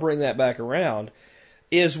I want to bring that back around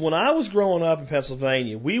is when I was growing up in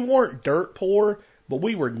Pennsylvania, we weren't dirt poor, but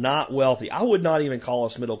we were not wealthy. I would not even call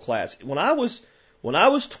us middle class. When I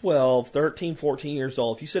was 12, 13, 14 years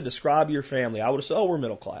old, if you said describe your family, I would have said, oh, we're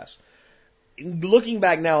middle class. Looking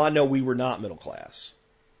back now, I know we were not middle class,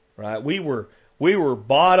 right? We were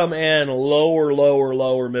bottom end,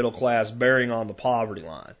 lower middle class, bearing on the poverty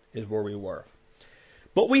line is where we were.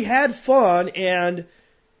 But we had fun, and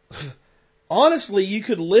honestly, you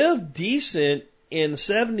could live decent in the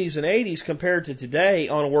 70s and 80s compared to today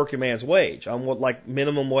on a working man's wage, on what like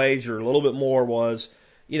minimum wage or a little bit more was,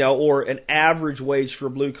 you know, or an average wage for a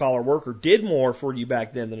blue collar worker did more for you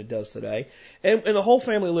back then than it does today. And the whole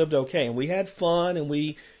family lived okay, and we had fun, and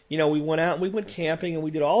we went out and we went camping and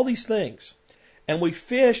we did all these things, and we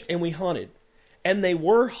fished and we hunted. And they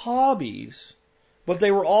were hobbies, but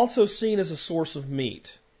they were also seen as a source of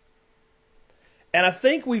meat. And I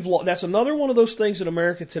think that's another one of those things in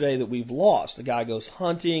America today that we've lost. The guy goes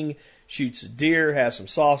hunting, shoots a deer, has some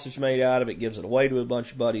sausage made out of it, gives it away to a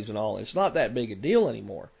bunch of buddies and all. It's not that big a deal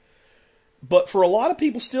anymore. But for a lot of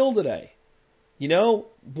people still today, you know,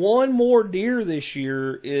 one more deer this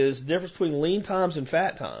year is the difference between lean times and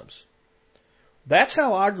fat times. That's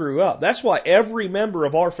how I grew up. That's why every member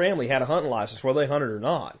of our family had a hunting license, whether they hunted or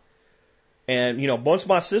not. And, you know, once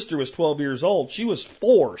my sister was 12 years old, she was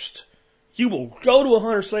forced. You will go to a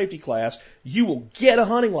hunter safety class, you will get a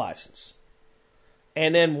hunting license.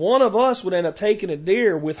 And then one of us would end up taking a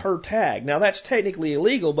deer with her tag. Now that's technically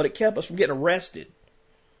illegal, but it kept us from getting arrested.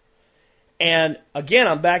 And again,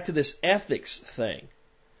 I'm back to this ethics thing.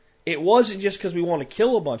 It wasn't just because we want to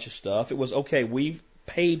kill a bunch of stuff. It was, okay, we've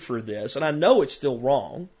paid for this, and I know it's still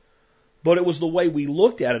wrong, but it was the way we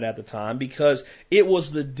looked at it at the time, because it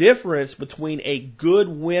was the difference between a good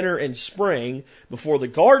winter and spring before the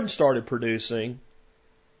garden started producing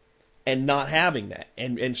and not having that,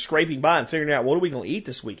 and scraping by and figuring out, what are we going to eat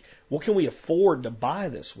this week? What can we afford to buy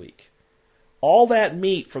this week? All that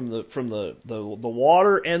meat from the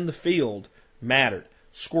water and the field mattered.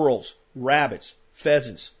 Squirrels, rabbits,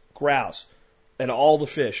 pheasants, grouse, and all the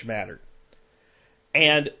fish mattered.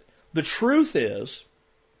 And the truth is,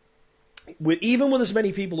 even with as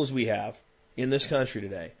many people as we have in this country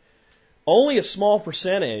today, only a small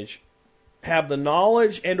percentage have the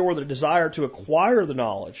knowledge and or the desire to acquire the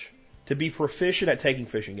knowledge to be proficient at taking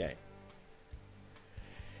fishing game.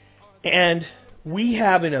 And we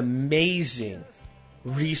have an amazing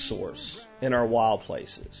resource in our wild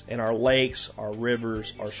places, in our lakes, our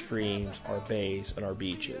rivers, our streams, our bays, and our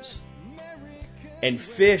beaches. And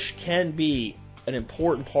fish can be an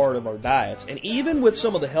important part of our diets. And even with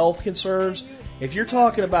some of the health concerns, if you're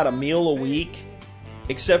talking about a meal a week,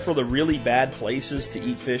 except for the really bad places to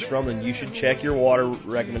eat fish from, then you should check your water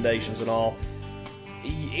recommendations and all.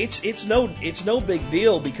 It's no big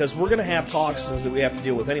deal, because we're going to have toxins that we have to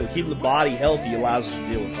deal with anyway. Keeping the body healthy allows us to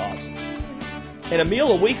deal with toxins. And a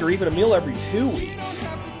meal a week, or even a meal every 2 weeks,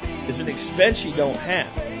 is an expense you don't have.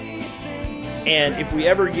 And if we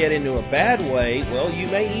ever get into a bad way, well, you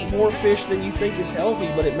may eat more fish than you think is healthy,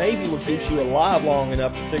 but it may be what keeps you alive long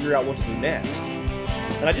enough to figure out what to do next.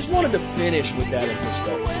 And I just wanted to finish with that in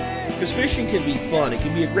perspective, because fishing can be fun. It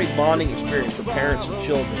can be a great bonding experience for parents and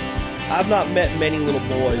children. I've not met many little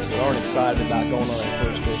boys that aren't excited about going on their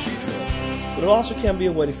first fishing trip. But it also can be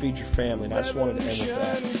a way to feed your family, and I just wanted to end with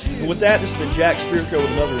that. And with that, this has been Jack Spirko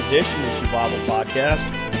with another edition of the Survival Podcast,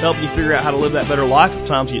 helping you figure out how to live that better life if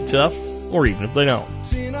times get tough, or even if they don't.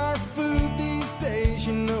 It's in our food these days,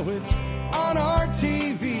 you know it's on our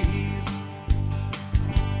TVs.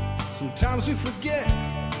 Sometimes we forget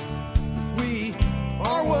we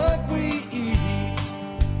are what we eat.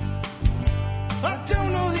 I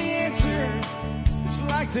don't know the answer. It's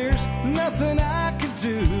like there's nothing I can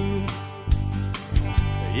do.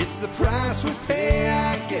 It's the price we pay,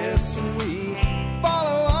 I guess, and we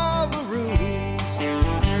follow all the rules.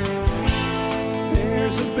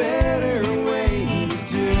 There's a better way to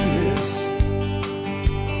do this.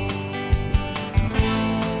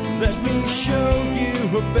 Let me show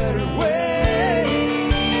you a better way.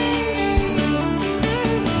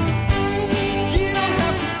 You don't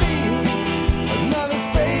have to be another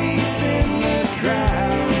face in the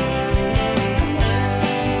crowd.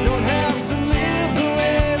 Don't have to live the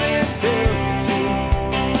way they tell you to.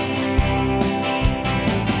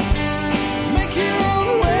 Make your own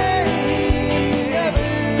way, and the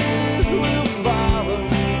others will follow.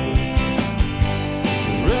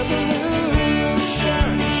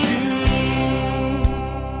 Revolution is you.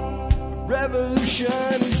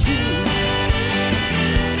 Revolution is you.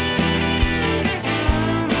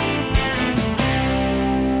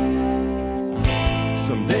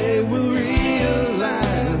 Someday we'll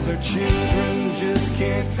realize our children just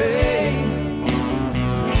can't pay.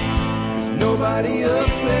 'Cause nobody up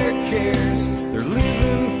there cares. They're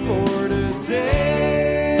living for today.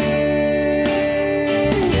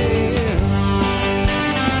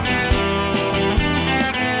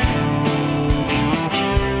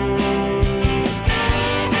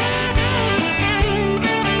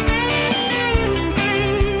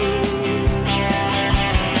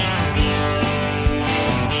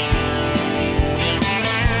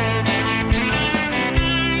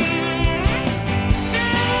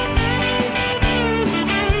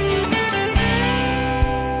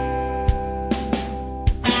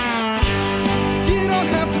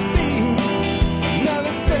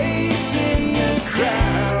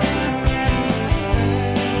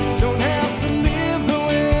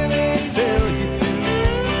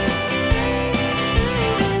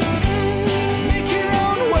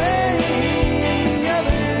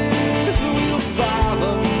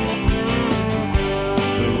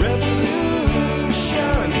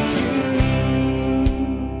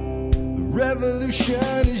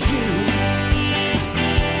 revolution is you.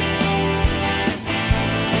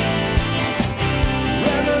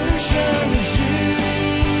 Revolution.